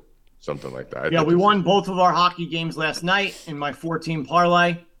 6-2, something like that. We won both of our hockey games last night in my 4-team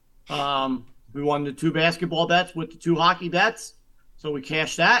parlay. We won the 2 basketball bets with the 2 hockey bets. So we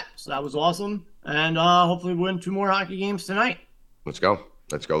cashed that. So that was awesome. And hopefully we win 2 more hockey games tonight. Let's go.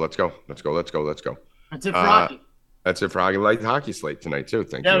 That's it for hockey. That's it for hockey. Like hockey slate tonight too.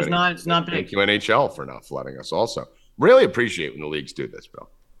 Thank you. It's not big. Thank you NHL for not flooding us. Also, really appreciate when the leagues do this, Bill.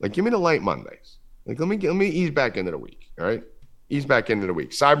 Like, give me the light Mondays. Like, let me ease back into the week. All right, ease back into the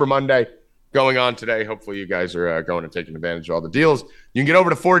week. Cyber Monday going on today. Hopefully, you guys are going and taking advantage of all the deals. You can get over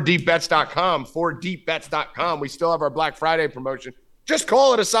to 4deepbets.com. 4deepbets.com. We still have our Black Friday promotion. Just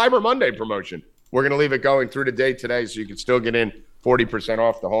call it a Cyber Monday promotion. We're going to leave it going through the day today, so you can still get in 40%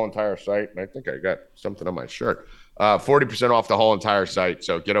 off the whole entire site. And I think I got something on my shirt. 40% off the whole entire site.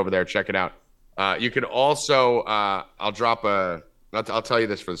 So get over there, check it out. You can also, I'll tell you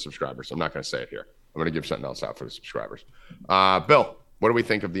this for the subscribers. I'm not going to say it here. I'm going to give something else out for the subscribers. Bill, what do we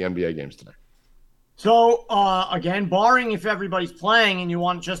think of the NBA games today? So again, barring if everybody's playing and you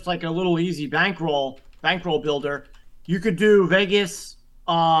want just like a little easy bankroll builder, you could do Vegas,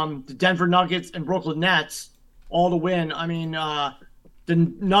 the Denver Nuggets, and Brooklyn Nets all to win. I mean, the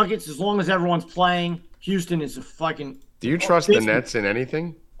Nuggets, as long as everyone's playing, Houston is a fucking. Do you trust the Nets in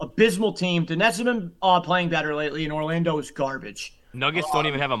anything? Abysmal team. The Nets have been playing better lately, and Orlando is garbage. Nuggets don't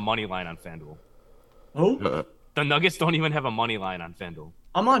even have a money line on FanDuel. Who? The Nuggets don't even have a money line on FanDuel.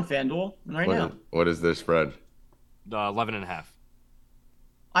 I'm on FanDuel right now. What is this spread? 11.5.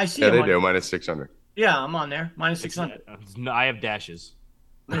 I see. Yeah, they do. Minus 600. Yeah, I'm on there. Minus 600. I have dashes.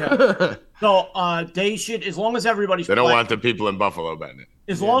 Yeah. So they should, as long as everybody's They don't playing, want the people in Buffalo betting it.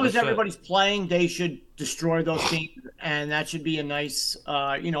 as long as everybody's playing, they should destroy those teams, and that should be a nice,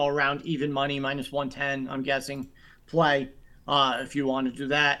 around even money, minus 110, I'm guessing, play if you want to do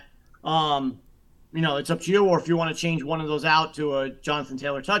that. It's up to you, or if you want to change one of those out to a Jonathan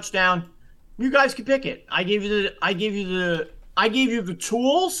Taylor touchdown, you guys can pick it. I gave you the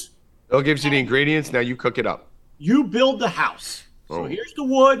tools. Bill gives you the ingredients. Now you cook it up. You build the house. So here's the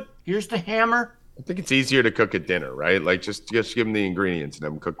wood. Here's the hammer. I think it's easier to cook at dinner, right? Like just give them the ingredients and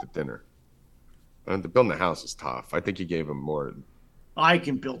have them cooked at dinner. The building the house is tough. I think you gave them more. I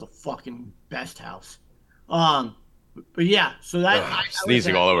can build a fucking best house. But yeah, so that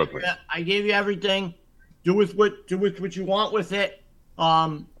sneezing all over the place. I gave you everything. Do with what you want with it.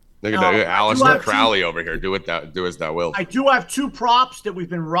 Look at that, Alistair Crowley over here. Do as thou wilt. I do have 2 props that we've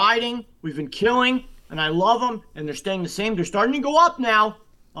been riding, we've been killing, and I love them, and they're staying the same. They're starting to go up now.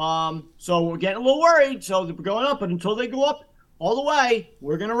 So we're getting a little worried. So they're going up, but until they go up all the way,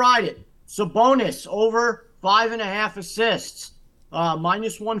 we're gonna ride it. Sabonis over 5.5 assists,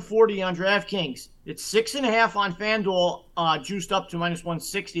 minus 140 on DraftKings. It's 6.5 on FanDuel, juiced up to minus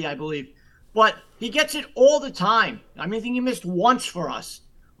 160, I believe. But he gets it all the time. I think he missed once for us.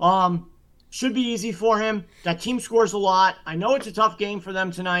 Should be easy for him. That team scores a lot. I know it's a tough game for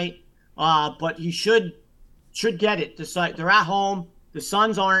them tonight, but he should get it. They're at home. The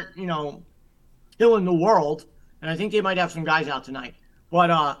Suns aren't, killing the world, and I think they might have some guys out tonight. But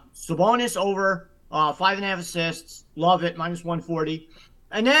Sabonis over 5.5 assists. Love it, minus 140.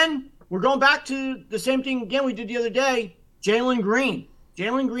 And then we're going back to the same thing again we did the other day. Jalen Green.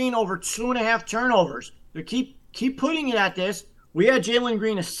 Jalen Green over 2.5 turnovers. They keep putting it at this. We had Jalen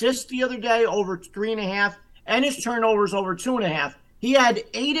Green assists the other day over 3.5, and his turnovers over 2.5. He had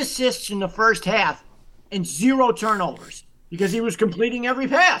 8 assists in the first half and 0 turnovers because he was completing every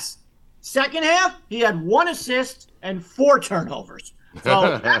pass. Second half, he had 1 assist and 4 turnovers.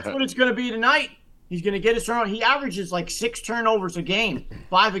 So that's what it's going to be tonight. He's going to get his turnover. He averages like 6 turnovers a game,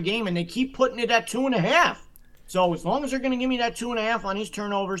 5 a game, and they keep putting it at 2.5. So as long as they're going to give me that 2.5 on his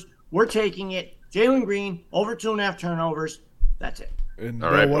turnovers, we're taking it. Jalen Green over 2.5 turnovers. That's it. And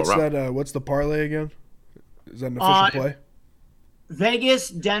all right, what's that? What's the parlay again? Is that an official play? Vegas,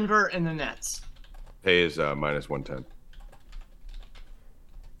 Denver, and the Nets. Pay is minus 110.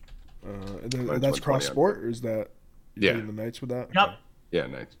 That's cross sport, or is that the Knights with that? Yep. Okay. Yeah,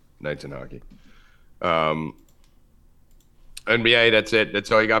 Knights and hockey. NBA, that's it.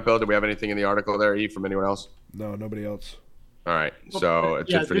 That's all you got, Bill? Do we have anything in the article there, E, from anyone else? No, nobody else. All right, so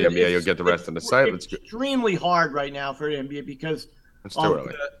it's it for the NBA. You'll get the rest on the site. It's extremely hard right now for the NBA because it's too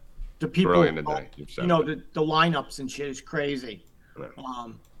early. The people, early in the day. The lineups and shit is crazy. Right.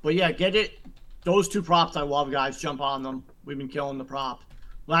 But yeah, get it. Those 2 props I love, guys. Jump on them. We've been killing the prop.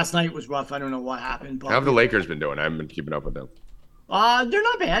 Last night was rough. I don't know what happened. But how have the Lakers been doing? I haven't been keeping up with them. They're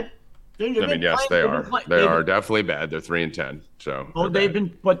not bad. Yes, they are. They are definitely bad. They're 3-10. So. They've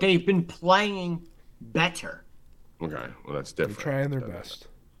been playing better. Okay, well that's different. They're trying their best.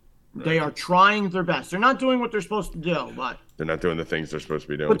 Right. They are trying their best. They're not doing what they're supposed to do, but they're not doing the things they're supposed to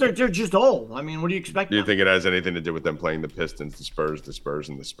be doing. But they're just old. What do you expect? Do you think it has anything to do with them playing the Pistons, the Spurs,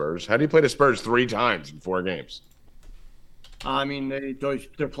 and the Spurs? How do you play the Spurs 3 times in 4 games? They're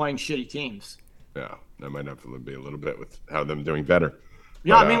playing shitty teams. Yeah, that might have to be a little bit with how them doing better.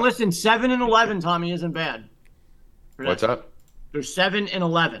 Yeah, but, listen, 7-11, Tommy, isn't bad. What's up? They're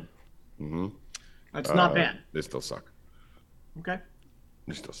 7-11. Mm-hmm. That's not bad. They still suck. Okay.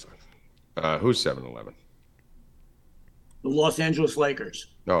 They still suck. Who's 7-11? The Los Angeles Lakers.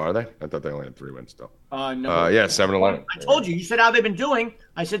 No, are they? I thought they only had 3 wins still. No. Yeah, 7-11. I told you. You said how they've been doing.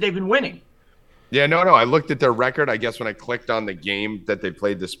 I said they've been winning. Yeah, no. I looked at their record. I guess when I clicked on the game that they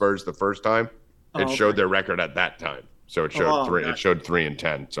played the Spurs the first time, it showed their record at that time. So it showed 3. It showed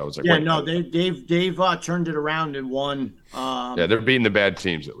 3-10. So I was like, they've turned it around and won. Yeah, they're beating the bad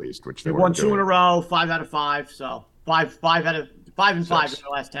teams at least, which they won 2 in a row, 5 out of 5. So 5 out of 5 and 5 in the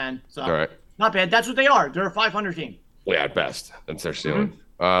last 10. So all right, not bad. That's what they are. They're a 500 team. Yeah, at best. That's their ceiling.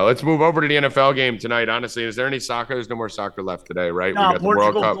 Let's move over to the NFL game tonight. Honestly, is there any soccer? There's no more soccer left today, right? No, we got the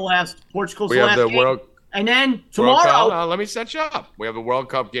World Cup. Portugal's we the have last the game. World. And then tomorrow. Let me set you up. We have the World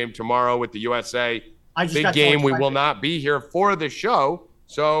Cup game tomorrow with the USA. Big game. We will not be here for the show.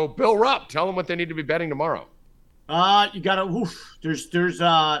 So, Bill Rupp, tell them what they need to be betting tomorrow. You gotta. There's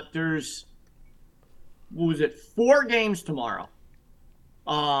what was it? 4 games tomorrow.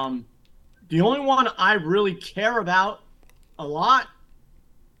 The only one I really care about a lot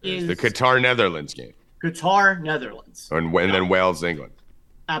is the Qatar Netherlands game. Qatar Netherlands. And then Wales England.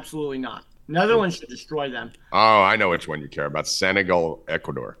 Absolutely not. Netherlands should destroy them. Oh, I know which one you care about. Senegal,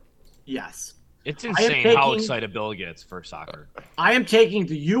 Ecuador. Yes. It's insane how excited Bill gets for soccer. I am taking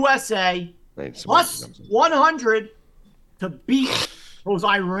the USA plus 100 to beat those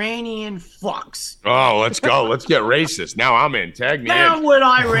Iranian fucks. Oh, let's go. Let's get racist. Now I'm in. Tag me Down in. with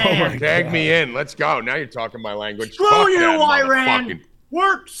Iran. Tag me in. Let's go. Now you're talking my language. Screw Fuck you, that, Iran.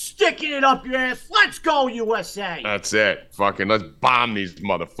 We're sticking it up your ass. Let's go, USA. That's it. Fucking let's bomb these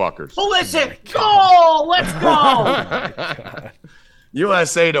motherfuckers. Listen, go. Let's go.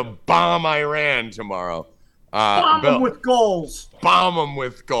 USA to bomb Iran tomorrow. Bomb them with goals. Bomb them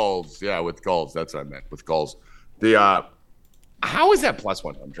with goals. Yeah, with goals. That's what I meant. With goals. How is that plus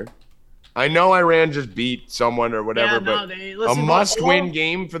 100? I know Iran just beat someone or whatever, but a must-win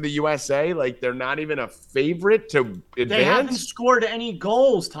game for the USA. Like they're not even a favorite to advance. They haven't scored any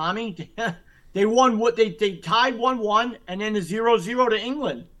goals, Tommy. They won what they tied 1-1 and then a 0-0 to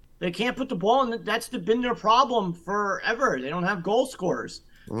England. They can't put the ball in. That's been their problem forever. They don't have goal scorers.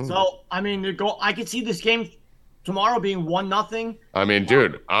 So I mean, I could see this game tomorrow being 1-0. I mean,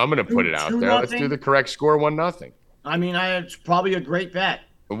 dude, I'm gonna put it out there. Let's do the correct score, 1-0. I mean, it's probably a great bet.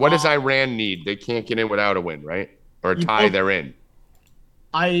 What does Iran need? They can't get in without a win, right? Or a tie, they're in.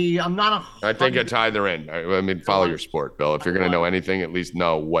 I'm not a. I think a tie, they're in. I mean, follow your sport, Bill. If you're going to know anything, at least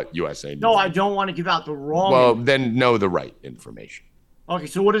know what USA needs. No, I don't want to give out the wrong. Well, then know the right information. Okay,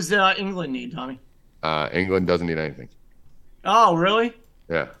 so what does England need, Tommy? England doesn't need anything. Oh, really?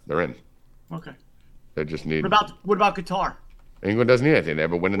 Yeah, they're in. Okay. They just need. What about Qatar? England doesn't need anything. They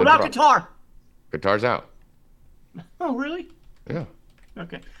have a win in the draw. What about Qatar? Qatar's out. Oh, really? Yeah.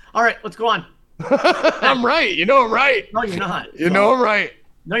 Okay. All right, let's go on. I'm right. You know I'm right. No, you're not. You know I'm right.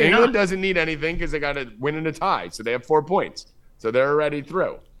 No, you're England not. doesn't need anything because they got to win in a tie, so they have 4 points. So they're already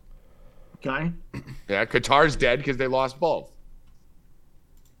through. Okay. Yeah, Qatar's dead because they lost both.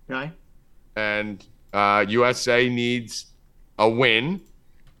 Okay. And USA needs a win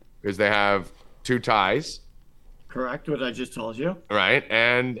because they have 2 ties. Correct, what I just told you. Right.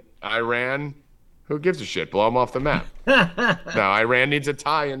 And Iran, who gives a shit? Blow them off the map. Now, Iran needs a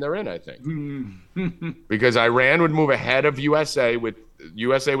tie and they're in, I think. Because Iran would move ahead of USA.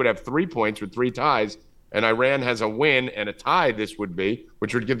 USA would have 3 points with 3 ties. And Iran has a win and a tie, this would be,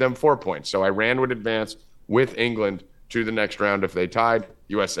 which would give them 4 points. So Iran would advance with England to the next round if they tied.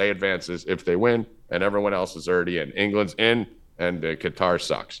 USA advances if they win. And everyone else is already in. England's in and Qatar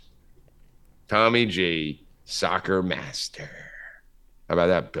sucks. Tommy G, soccer master. How about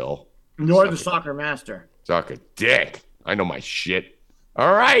that, Bill? You're the soccer master. Suck a dick. I know my shit.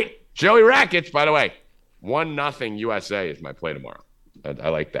 All right. Joey Rackets, by the way. 1-0 USA is my play tomorrow. I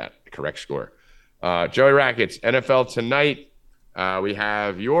like that. Correct score. Joey Rackets, NFL tonight. We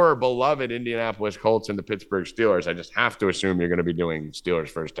have your beloved Indianapolis Colts and the Pittsburgh Steelers. I just have to assume you're going to be doing Steelers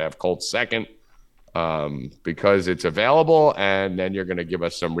first half, Colts second, because it's available, and then you're going to give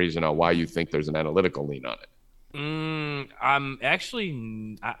us some reason on why you think there's an analytical lean on it. I'm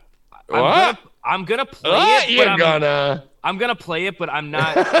actually. I'm gonna play it. I'm gonna play it, but I'm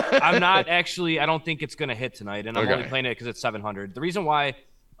not. I'm not actually. I don't think it's gonna hit tonight, and I'm only playing it because it's 700. The reason why,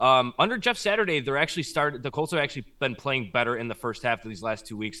 under Jeff Saturday, the Colts have actually been playing better in the first half of these last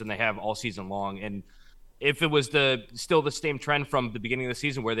 2 weeks than they have all season long. And if it was still the same trend from the beginning of the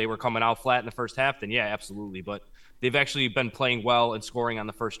season where they were coming out flat in the first half, then yeah, absolutely. But they've actually been playing well and scoring on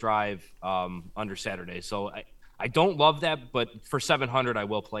the first drive under Saturday. So I don't love that, but for 700, I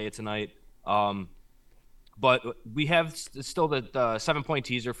will play it tonight. But we have still the 7-point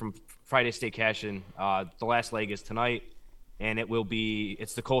teaser from Friday State Cash-In. The last leg is tonight, and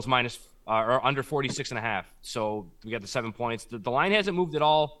it's the Colts minus or under 46.5. So we got the 7 points. The line hasn't moved at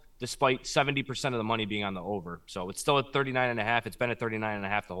all, despite 70% of the money being on the over. So it's still at 39.5. It's been at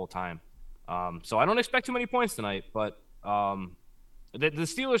 39.5 the whole time. So I don't expect too many points tonight, but the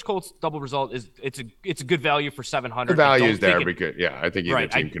Steelers Colts double result it's a good value for 700. The value is there because I think either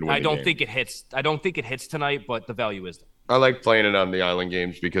team can win. I don't think it hits. I don't think it hits tonight, but the value is there. I like playing it on the island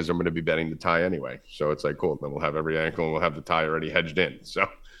games because I'm going to be betting the tie anyway. So it's like cool. Then we'll have every ankle and we'll have the tie already hedged in. So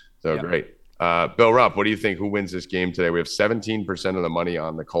great. Bill Rupp, what do you think? Who wins this game today? We have 17% of the money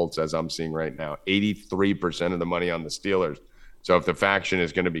on the Colts, as I'm seeing right now. 83% of the money on the Steelers. So if the faction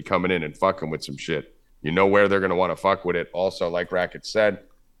is going to be coming in and fucking with some shit, you know where they're going to want to fuck with it. Also, like Rackett said,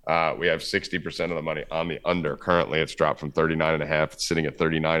 we have 60% of the money on the under. Currently, it's dropped from 39.5. It's sitting at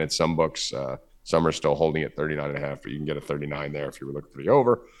 39 in some books. Some are still holding at 39.5, but you can get a 39 there if you were looking for the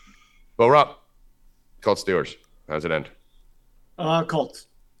over. Bill Rupp, Colts Steelers. How's it end? Colts.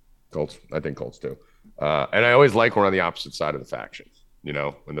 Colts. I think Colts too. And I always like when we're on the opposite side of the faction, you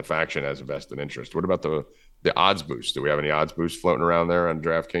know, when the faction has a vested interest. What about the odds boost? Do we have any odds boost floating around there on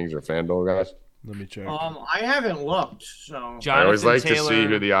DraftKings or FanDuel, guys? Let me check. I haven't looked, so I always like to see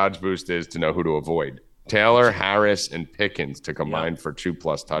who the odds boost is to know who to avoid. Taylor, Harris, and Pickens to combine for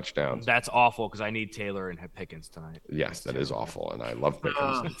 2+ touchdowns. That's awful because I need Taylor and Pickens tonight. Yes, that is awful, and I love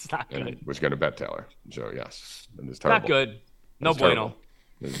Pickens. It's not good. And was going to bet Taylor, so yes, it is terrible. Not good. No bueno.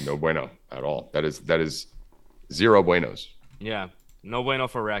 There's no bueno at all. That is zero buenos. Yeah, no bueno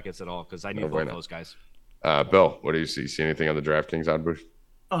for Rackets at all because I need both those guys. Bill, what do you see? See anything on the DraftKings odd boost?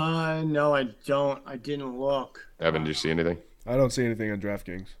 No, I don't. I didn't look. Evan, do you see anything? I don't see anything on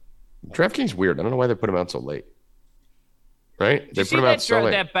DraftKings. DraftKings weird. I don't know why they put them out so late. Right? Did they put them out so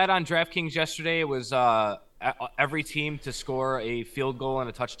late. That bet on DraftKings yesterday? It was every team to score a field goal and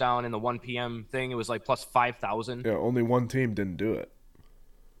a touchdown in the 1 p.m. thing. It was like plus 5,000. Yeah, only one team didn't do it.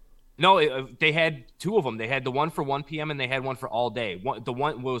 No, they had two of them. They had the one for 1 p.m. and they had one for all day.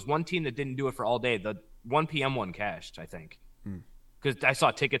 Was one team that didn't do it for all day. The 1 p.m. one cashed, I think. Because I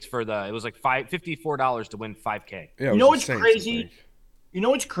saw tickets for it was like $54 to win $5K. Yeah, you know what's crazy? You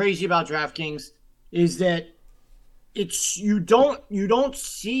know what's crazy about DraftKings is that you don't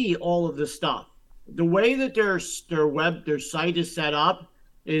see all of this stuff. The way that their site is set up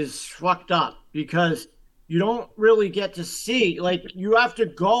is fucked up because you don't really get to see. Like you have to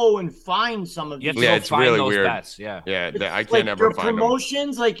go and find some of these. Yeah, it's really weird. Bets. Yeah, I can't ever find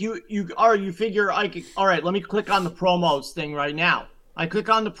promotions. Them. Like you figure all right. Let me click on the promos thing right now. I click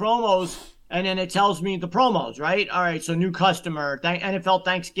on the promos and then it tells me the promos, right? All right, so new customer, NFL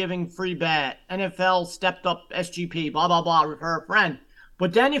Thanksgiving free bet, NFL stepped up SGP, blah blah blah, refer a friend.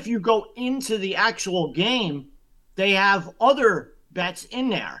 But then if you go into the actual game, they have other bets in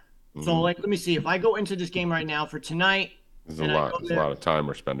there. Mm-hmm. So like, let me see. If I go into this game right now for tonight, there's a lot of time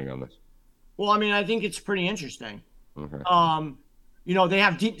we're spending on this. Well, I mean, I think it's pretty interesting. Okay. You know, they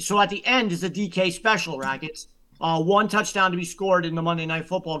have so at the end is a DK special, Rackets. One touchdown to be scored in the Monday Night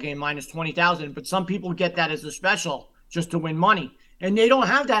Football game minus 20,000. But some people get that as a special just to win money, and they don't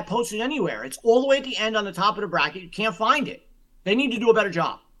have that posted anywhere. It's all the way at the end on the top of the bracket. You can't find it. They need to do a better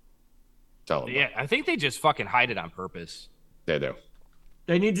job. Tell them. Yeah, I think they just fucking hide it on purpose. They do.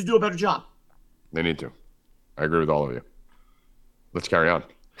 They need to do a better job. They need to. I agree with all of you. Let's carry on.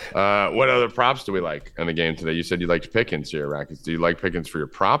 What other props do we like in the game today? You said you liked Pickens here, Rackets. Do you like Pickens for your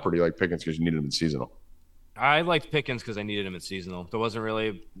prop, or do you like Pickens because you needed him in seasonal? I liked Pickens because I needed him in seasonal. There's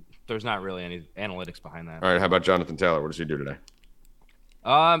not really any analytics behind that. All right, how about Jonathan Taylor? What does he do today?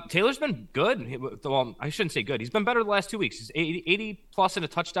 Taylor's been good. Well, I shouldn't say good. He's been better the last 2 weeks. He's 80 plus in a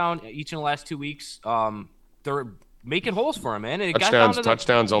touchdown each in the last 2 weeks. They're making holes for him, man.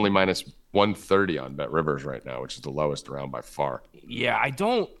 Touchdowns only minus 130 on Bet Rivers right now, which is the lowest around by far. Yeah,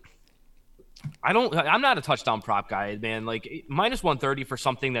 I'm not a touchdown prop guy, man. Like minus 130 for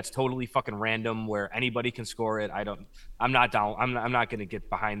something that's totally fucking random where anybody can score it. I'm not down. I'm not going to get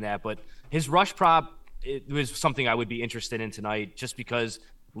behind that. But his rush prop, it was something I would be interested in tonight just because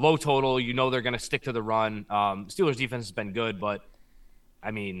low total, you know, they're going to stick to the run. Steelers defense has been good, but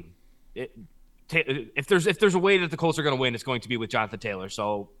I mean, if there's a way that the Colts are going to win, it's going to be with Jonathan Taylor.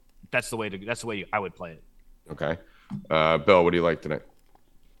 So that's the way I would play it. Okay. Bill, what do you like tonight?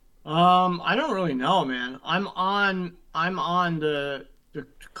 I don't really know, man. I'm on the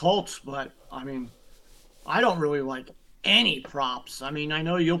Colts, but I mean, I don't really like any props. I mean, I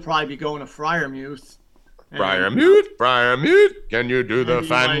know you'll probably be going to Freiermuth. Freiermuth, can you do the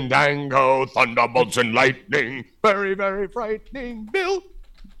fandango, thunderbolts and lightning? Very, very frightening, Bill.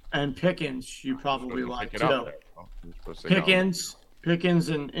 And Pickens, you probably like too. Pickens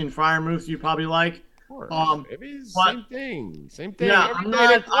and Freiermuth, you probably like. Maybe same thing. Yeah, I'm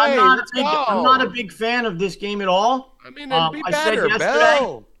not a big fan of this game at all. I mean, it'd be better,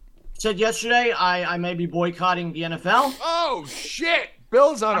 Bill. Said yesterday, I may be boycotting the NFL. Oh shit!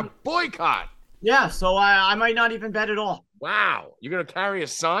 Bill's on a boycott. Yeah, so I might not even bet at all. Wow, you're gonna carry a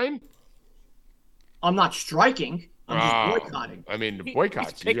sign? I'm not striking. I'm just boycotting. I mean, the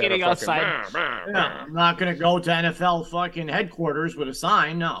boycotts. Picketing outside. I'm not going to go to NFL fucking headquarters with a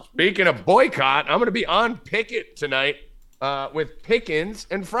sign, no. Speaking of boycott, I'm going to be on picket tonight with Pickens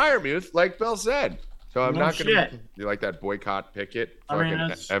and Freiermuth, like Bill said. So I'm not going to. You like that boycott Pickett?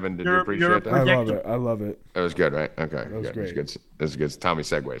 Evan, did you appreciate that? I love it. It was good, right? Okay. That was great. It was good. Tommy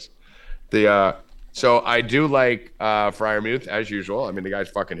segues. So I do like Freiermuth, as usual. I mean, the guy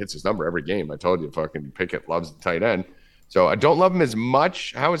fucking hits his number every game. I told you, fucking Pickett loves the tight end. So I don't love him as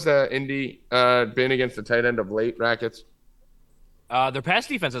much. How has the Indy been against the tight end of late, Rackets? Their pass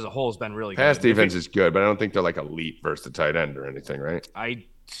defense as a whole has been really good. Pass defense is good, but I don't think they're like elite versus the tight end or anything, right?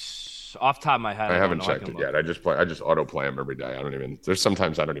 Off the top of my head, I haven't checked it yet. I just auto play them every day. There's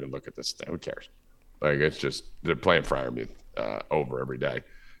sometimes I don't even look at this. Who cares? Like, it's just they're playing Freiermuth over every day.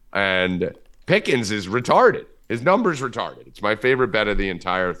 And Pickens is retarded. His number's retarded. It's my favorite bet of the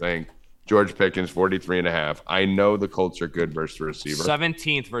entire thing. George Pickens, 43.5. I know the Colts are good versus the receiver.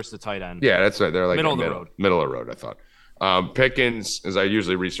 17th versus the tight end. Yeah, that's right. They're like middle of the road. Middle of the road, I thought. Pickens, as I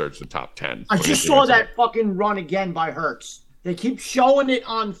usually research the top 10. I just saw that fucking run again by Hurts. They keep showing it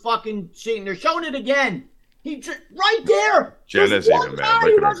on fucking scene. They're showing it again. He just right there. Jenna's even mad.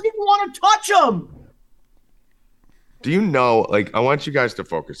 He doesn't even want to touch him. Do you know, like, I want you guys to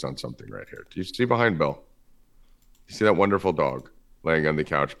focus on something right here. Do you see behind Bill? You see that wonderful dog laying on the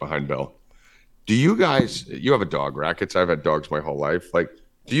couch behind Bill? Do you guys, you have a dog, Rackets? I've had dogs my whole life. Like,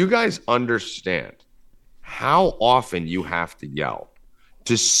 do you guys understand how often you have to yell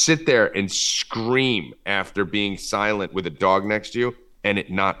to sit there and scream after being silent with a dog next to you and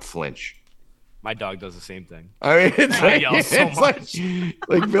it not flinch? My dog does the same thing. I mean, it's I yell so much.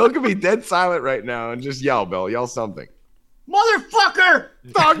 Like Bill could be dead silent right now and just yell, Bill. Yell something. Motherfucker!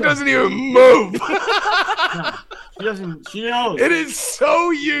 Dog doesn't even move. No, she doesn't. She knows. It is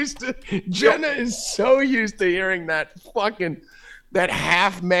so used to. Jenna is so used to hearing that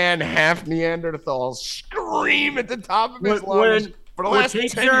half man, half Neanderthal scream at the top of his lungs for the last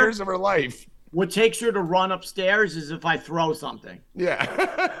 10 years of her life. What takes her to run upstairs is if I throw something. Yeah.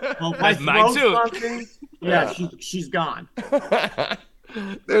 So if I throw something, yeah, she's gone. There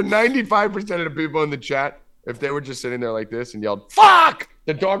are 95% of the people in the chat, if they were just sitting there like this and yelled, "Fuck!"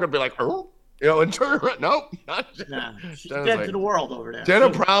 the dog would be like, "Oh," and turn around. Nope. Nah, she's dead to the world over there. Jenna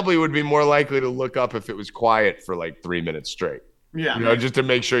probably would be more likely to look up if it was quiet for like 3 minutes straight. Yeah. Just to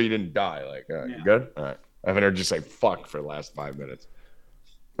make sure you didn't die. Like, you good? All right. I haven't heard you say "fuck" for the last 5 minutes.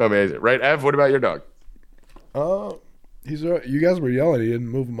 Amazing. Right, Ev? What about your dog? You guys were yelling. He didn't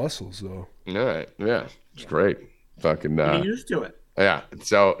move a muscle, so. All right. Yeah. It's great. Fucking. Get used to it. Yeah.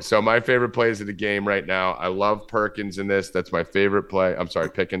 So my favorite plays of the game right now. I love Perkins in this. That's my favorite play. I'm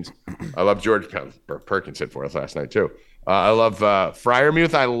sorry, Pickens. I love George Perkins hit for us last night too. I love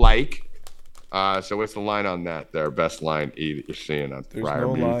Freiermuth. I like. So what's the line on that? Their best line E that you're seeing on There's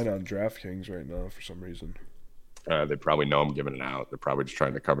Freiermuth? no line on DraftKings right now for some reason. They probably know I'm giving it out. They're probably just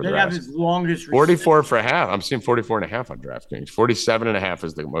trying to cover They their have ass. his longest 44 for half. I'm seeing 44.5 on DraftKings. 47.5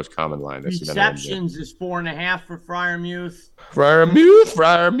 is the most common line. receptions is 4.5 for Freiermuth.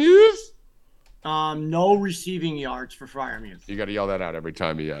 Freiermuth. No receiving yards for Freiermuth. You got to yell that out every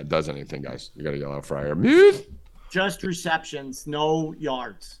time he does anything, guys. You got to yell out Freiermuth. Just receptions, no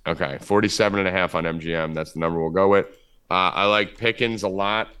yards. Okay, 47.5 on MGM. That's the number we'll go with. I like Pickens a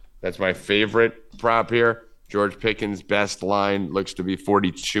lot. That's my favorite prop here. George Pickens' best line looks to be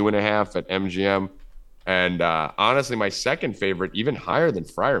 42.5 at MGM. And honestly, my second favorite, even higher than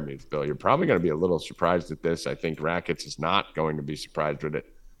Freiermuth, Bill. You're probably going to be a little surprised at this. I think Rackets is not going to be surprised with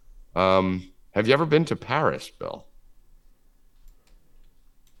it. Have you ever been to Paris, Bill?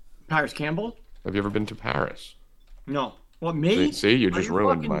 Paris Campbell? Have you ever been to Paris? No. What, me? See, you just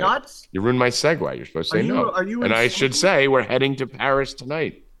ruined my nuts? You ruined my segue. You're supposed to say no. Are you and I should say we're heading to Paris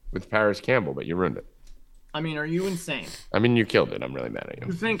tonight with Paris Campbell, but you ruined it. I mean, are you insane? I mean, you killed it. I'm really mad at you.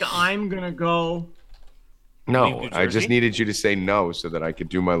 You think I'm going to go? No, I just needed you to say no so that I could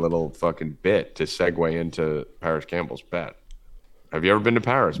do my little fucking bit to segue into Paris Campbell's bet. Have you ever been to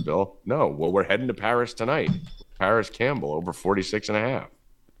Paris, Bill? No. Well, we're heading to Paris tonight. Paris Campbell over 46.5.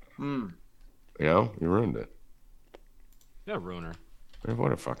 You know, you ruined it. Yeah, ruiner.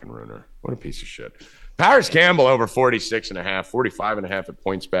 What a fucking ruiner. What a piece of shit. Paris Campbell over 46.5, 45.5 at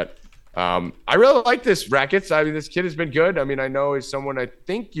PointsBet. I really like this, Rackets. I mean, this kid has been good. I mean, I know he's someone I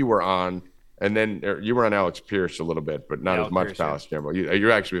think you were on, and then you were on Alex Pierce a little bit, but not as much Paris Campbell.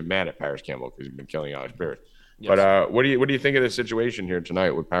 You're actually mad at Paris Campbell because you've been killing Alex Pierce. Yes. But what do you think of the situation here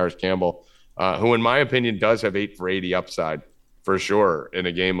tonight with Paris Campbell, who, in my opinion, does have 8 for 80 upside for sure in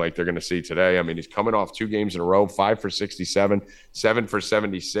a game like they're going to see today? I mean, he's coming off 2 games in a row, 5 for 67, 7 for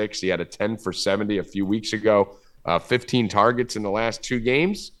 76. He had a 10 for 70 a few weeks ago, 15 targets in the last 2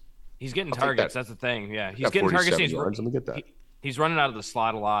 games. He's getting targets. That's the thing. Yeah, he's getting targets. Yards. Let me get that. He's running out of the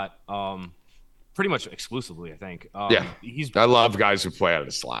slot a lot. pretty much exclusively, I think. Yeah, I love guys who play out of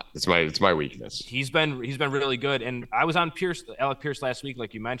the slot. It's my weakness. He's been really good. And I was on Alec Pierce last week,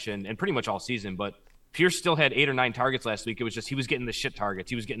 like you mentioned, and pretty much all season. But Pierce still had 8 or 9 targets last week. It was just he was getting the shit targets.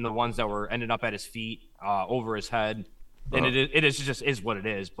 He was getting the ones that were ending up at his feet, over his head. And it is what it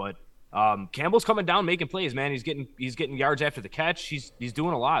is. But Campbell's coming down making plays, man. He's getting yards after the catch. He's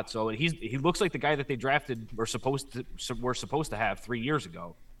doing a lot. So he looks like the guy that they drafted were supposed to have 3 years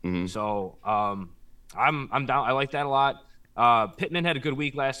ago. Mm-hmm. So I'm down. I like that a lot. Pittman had a good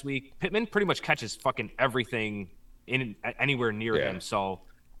week last week. Pittman pretty much catches fucking everything anywhere near him. So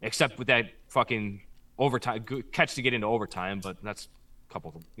except with that fucking overtime catch to get into overtime, but that's a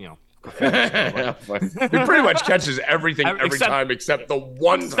couple of, you know. He pretty much catches everything every time except the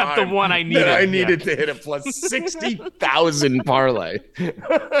one time. Except the one I needed. That I needed to hit a plus 60,000 parlay.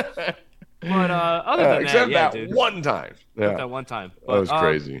 But other than except that, that one time. Yeah. That one time. But, that was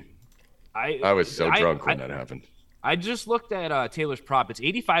crazy. I was so drunk when that happened. I just looked at Taylor's prop. It's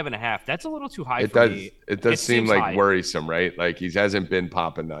 85.5. That's a little too high for me. It does seem like worrisome, right? Like he hasn't been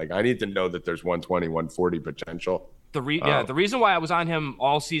popping. Like I need to know that there's 120, 140 potential. The reason why I was on him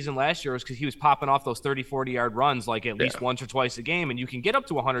all season last year was because he was popping off those 30, 40-yard runs like at least once or twice a game, and you can get up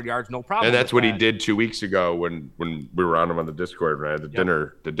to 100 yards, no problem. And that's what he did 2 weeks ago when we were on him on the Discord, when I had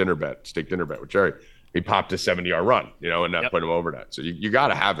the steak dinner bet with Jerry. He popped a 70-yard run, and that put him over that. So you got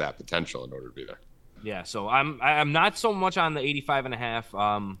to have that potential in order to be there. Yeah, so I'm not so much on the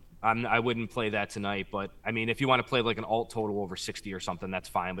 85.5. I wouldn't play that tonight, but I mean, if you want to play like an alt total over 60 or something, that's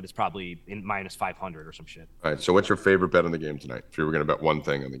fine. But it's probably in minus 500 or some shit. All right. So, what's your favorite bet on the game tonight? If you were going to bet one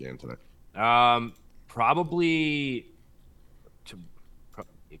thing on the game tonight, probably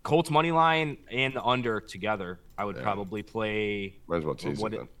Colts money line and the under together. I would probably play. Might as well tease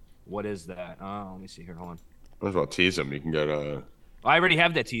them. What is that? Let me see here. Hold on. Might as well tease them. You can get I already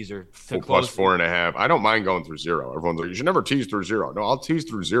have that teaser. Plus 4.5. I don't mind going through 0. Everyone's like, you should never tease through 0. No, I'll tease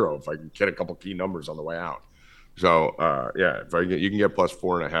through 0 if I can get a couple key numbers on the way out. So, you can get plus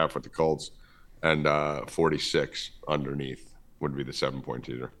 4.5 with the Colts, and 46 underneath would be the 7-point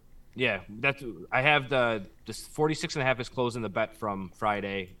teaser. Yeah, I have the 46.5 is closing the bet from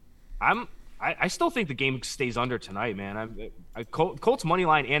Friday. I still think the game stays under tonight, man. Colts money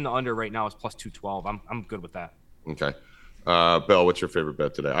line and the under right now is plus 212. I'm good with that. Okay. Bill, what's your favorite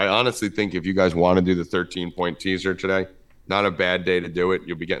bet today? I honestly think if you guys want to do the 13-point teaser today, not a bad day to do it.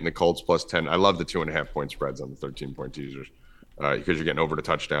 You'll be getting the Colts plus 10. I love the 2.5-point spreads on the 13-point teasers because you're getting over to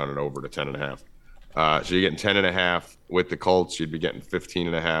touchdown and over to 10.5. So you're getting 10.5 with the Colts. You'd be getting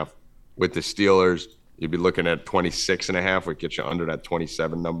 15.5 with the Steelers. You'd be looking at 26.5, which gets you under that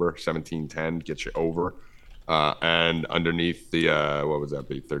 27 number. 17-10 gets you over. And underneath the what would that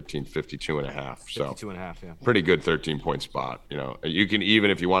be? 13.52.5. So 52.5, yeah. Pretty good 13-point spot. You can even,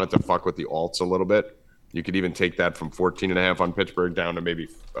 if you wanted to fuck with the alts a little bit, you could even take that from 14.5 on Pittsburgh down to maybe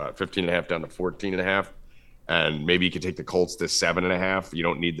 15.5 down to 14.5, and maybe you could take the Colts to 7.5. You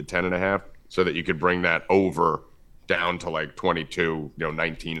don't need the 10.5, so that you could bring that over down to like 22,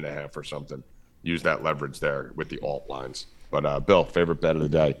 19.5 or something. Use that leverage there with the alt lines. But Bill, favorite bet of the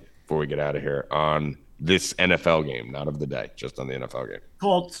day before we get out of here on this NFL game, not of the day, just on the NFL game.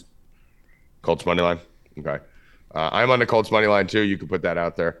 Colts money line. Okay. I'm on the Colts money line too. You can put that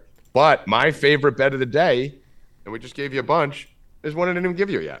out there. But my favorite bet of the day, and we just gave you a bunch, is one I didn't even give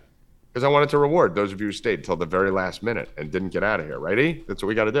you yet. Because I wanted to reward those of you who stayed until the very last minute and didn't get out of here. Righty? That's what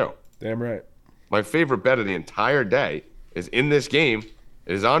we got to do. Damn right. My favorite bet of the entire day is in this game.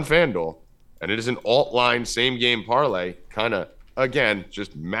 It is on FanDuel, and it is an alt line same game parlay, kind of, again,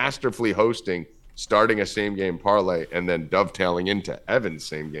 just masterfully hosting, starting a same game parlay and then dovetailing into Evan's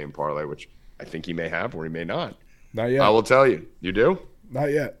same game parlay, which I think he may have or he may not. Not yet. I will tell you. You do?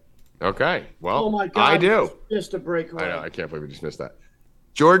 Not yet. Okay. Well, oh my God, I do. Just a breakaway. I know. I can't believe we just missed that.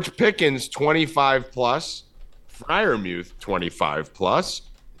 George Pickens, 25 plus. Freiermuth, 25 plus.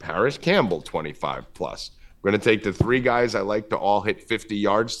 Paris Campbell, 25 plus. We're going to take the 3 guys I like to all hit 50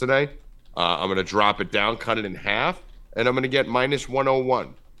 yards today. I'm going to drop it down, cut it in half, and I'm going to get minus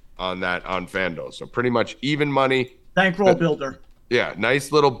 101 on that on FanDuel. So pretty much even money. Bankroll builder. Yeah,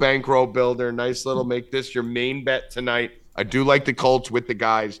 nice little bankroll builder. Nice little make this your main bet tonight. I do like the Colts with the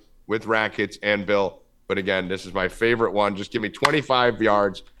guys, with Rackets and Bill. But again, this is my favorite one. Just give me 25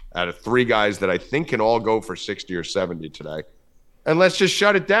 yards out of 3 guys that I think can all go for 60 or 70 today. And let's just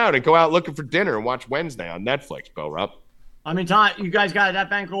shut it down and go out looking for dinner and watch Wednesday on Netflix, Bill Rupp. I mean, Todd, you guys got that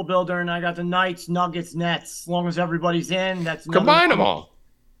bankroll builder, and I got the Knights, Nuggets, Nets. As long as everybody's in, that's combine them all.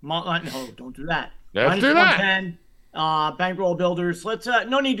 No, don't do that. Let's do that. Bankroll builders. Let's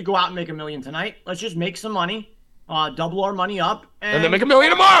no need to go out and make $1 million tonight. Let's just make some money, double our money up, and then make $1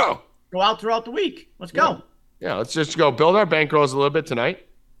 million tomorrow. go out throughout the week. Let's go. Yeah, let's just go build our bankrolls a little bit tonight,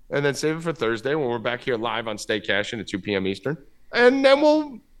 and then save it for Thursday when we're back here live on Stay Cashin' at 2 p.m. Eastern, and then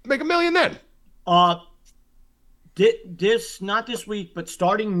we'll make $1 million then. Not this week, but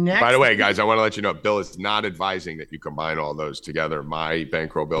starting next. By the way, guys, I want to let you know, Bill is not advising that you combine all those together, my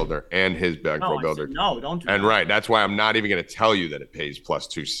bankroll builder and his bankroll builder. No, don't do and that. Right, that's why I'm not even going to tell you that it pays plus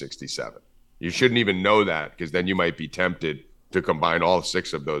 267. You shouldn't even know that, because then you might be tempted to combine all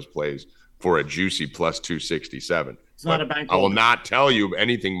 6 of those plays for a juicy plus 267. It's not a bankroll. I will not tell you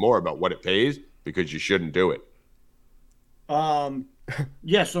anything more about what it pays, because you shouldn't do it.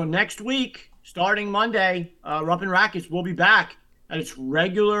 Yeah, so next week, starting Monday, Rupp and Rackets will be back at its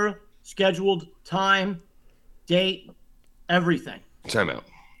regular scheduled time, date, everything. Time out.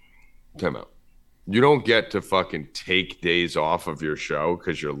 You don't get to fucking take days off of your show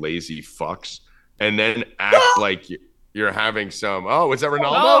because you're lazy fucks and then act like you're having some. Oh, was that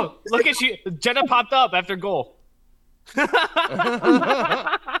Ronaldo? Oh, look at you. Jenna popped up after goal.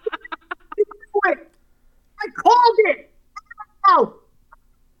 I called it. Oh,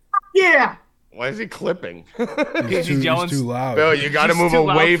 yeah. Why is he clipping? He's too loud. Bill, you got to move too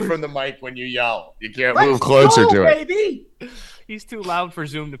away loud from the mic when you yell. You can't move closer to it. Baby. He's too loud for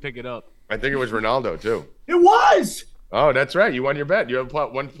Zoom to pick it up. I think it was Ronaldo, too. It was. Oh, that's right. You won your bet. You have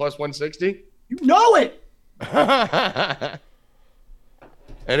one plus 160? You know it. And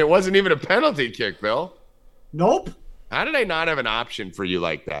it wasn't even a penalty kick, Bill. Nope. How did I not have an option for you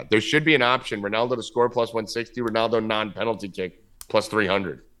like that? There should be an option. Ronaldo to score plus 160, Ronaldo non-penalty kick plus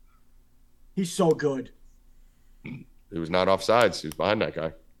 300. He's so good. He was not offsides. He was behind that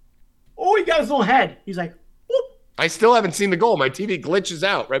guy. Oh, he got his little head. He's like, whoop. I still haven't seen the goal. My TV glitches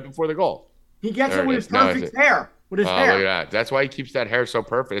out right before the goal. He gets There it it with is. his Now I perfect see it. hair. With his Oh, hair. look at that. That's why he keeps that hair so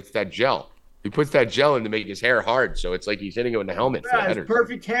perfect. It's that gel. He puts that gel in to make his hair hard, so it's like he's hitting it with a helmet. For the Yeah, his headers.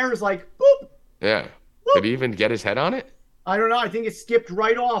 perfect hair is like, boop. Yeah. Did he even get his head on it? I don't know. I think it skipped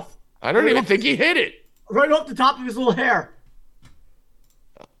right off. I don't even think he hit it. Right off the top of his little hair.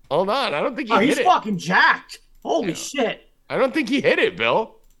 Hold on. I don't think he Oh, hit he's it. fucking jacked. Holy Yeah. shit. I don't think he hit it,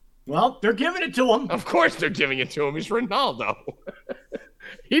 Bill. Well, they're giving it to him. Of course they're giving it to him. He's Ronaldo.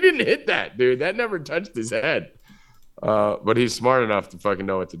 He didn't hit that, dude. That never touched his head. But he's smart enough to fucking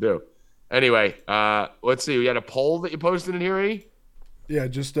know what to do. Anyway, let's see. We got a poll that you posted in here, E? Yeah,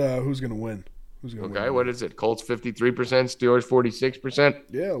 just who's gonna win? Who's gonna win? Okay, what is it? Colts 53%, Steelers 46%.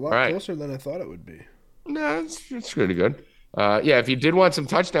 Yeah, a lot Right. closer than I thought it would be. No, it's pretty good. Yeah, if you did want some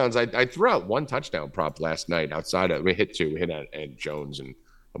touchdowns, I threw out one touchdown prop last night outside of, we hit 2, we hit and Jones and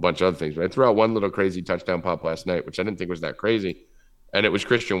a bunch of other things, but I threw out one little crazy touchdown prop last night, which I didn't think was that crazy, and it was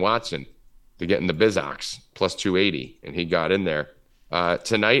Christian Watson to get in the Bizox plus 280, and he got in there.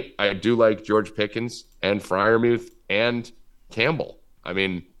 Tonight, I do like George Pickens and Freiermuth and Campbell. I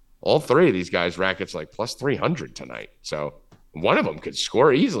mean, all 3 of these guys rackets like plus 300 tonight, so one of them could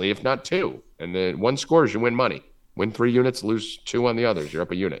score easily, if not 2, and then 1 scores, you win money. Win 3 units, lose 2 on the others. You're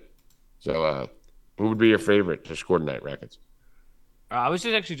up a unit. So, who would be your favorite to score tonight, Rackets? I was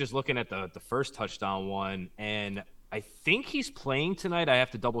just looking at the first touchdown one, and I think he's playing tonight. I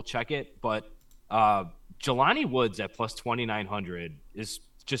have to double check it, but Jelani Woods at plus 2,900 is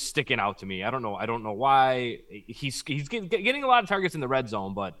just sticking out to me. I don't know why. He's getting a lot of targets in the red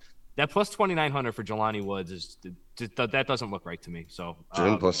zone, but that plus 2,900 for Jelani Woods is that doesn't look right to me. So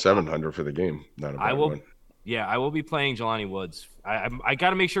plus 700 for the game. Not a bad one. Yeah, I will be playing Jelani Woods. I got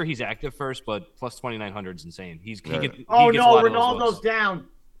to make sure he's active first, but plus 2,900 is insane. He gets Ronaldo's down.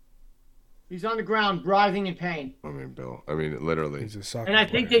 He's on the ground, writhing in pain. I mean, Bill. I mean, literally. He's a soccer And I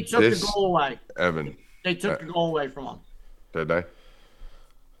think player. they took the goal away. Evan. They took the goal away from him. Did they?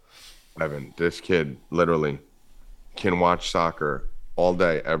 Evan, this kid literally can watch soccer all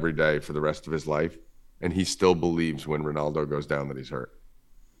day, every day for the rest of his life, and he still believes when Ronaldo goes down that he's hurt.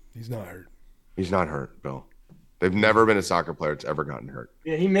 He's not hurt. He's not hurt, Bill. They've never been a soccer player that's ever gotten hurt.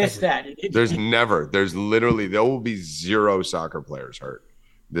 Yeah, he missed that. There's literally, there will be 0 soccer players hurt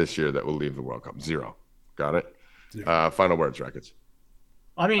this year that will leave the World Cup. 0. Got it? 0. Final words, Rackets.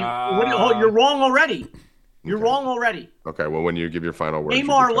 I mean, you're wrong already. You're wrong already. Okay, well, when you give your final words.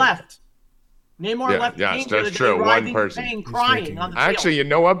 Neymar left. Neymar left. Yes, the game that's the other true. day, One writhing person. in pain, crying on the field. Actually, you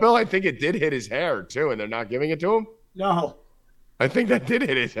know what, Bill? I think it did hit his hair, too, and they're not giving it to him. No. I think that did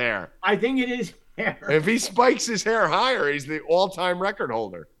hit his hair. I think it is hair. If he spikes his hair higher, he's the all-time record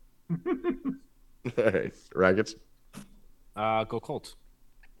holder. All right, Rackets. Go Colts.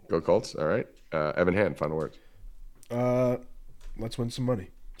 Go Colts. All right. Evan Hand, final words. Let's win some money.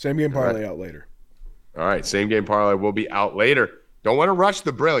 Same game parlay out later. All right, same game parlay will be out later. Don't want to rush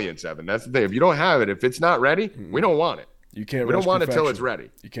the brilliance, Evan. That's the thing. If you don't have it, if it's not ready, we don't want it. You can't. We rush don't want perfection. it till it's ready.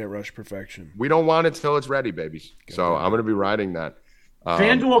 You can't rush perfection. We don't want it till it's ready, babies. So I'm going to be riding that.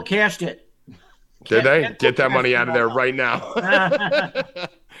 FanDuel cashed it. Did they? Get that money out of there right now.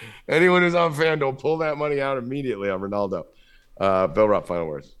 Anyone who's on FanDuel, pull that money out immediately on Ronaldo. Bill Rupp, final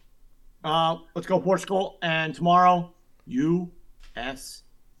words. Let's go Portugal. And tomorrow, USA.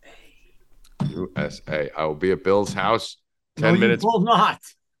 USA. I will be at Bill's house. 10 minutes. You will not.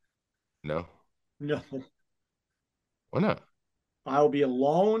 No. No. Why not? I will be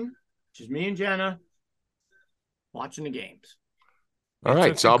alone, just me and Jenna, watching the games. All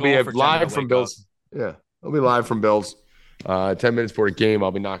right. So I'll be live from Bill's. Yeah. I'll be live from Bill's. 10 minutes before the game,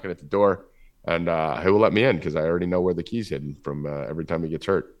 I'll be knocking at the door. And he will let me in because I already know where the key's hidden from every time he gets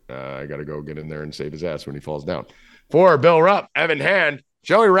hurt. I got to go get in there and save his ass when he falls down. For Bill Rupp, Evan Hand,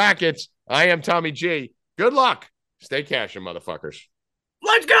 Joey Rackets, I am Tommy G. Good luck. Stay cashing, motherfuckers.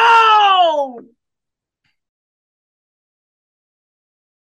 Let's go!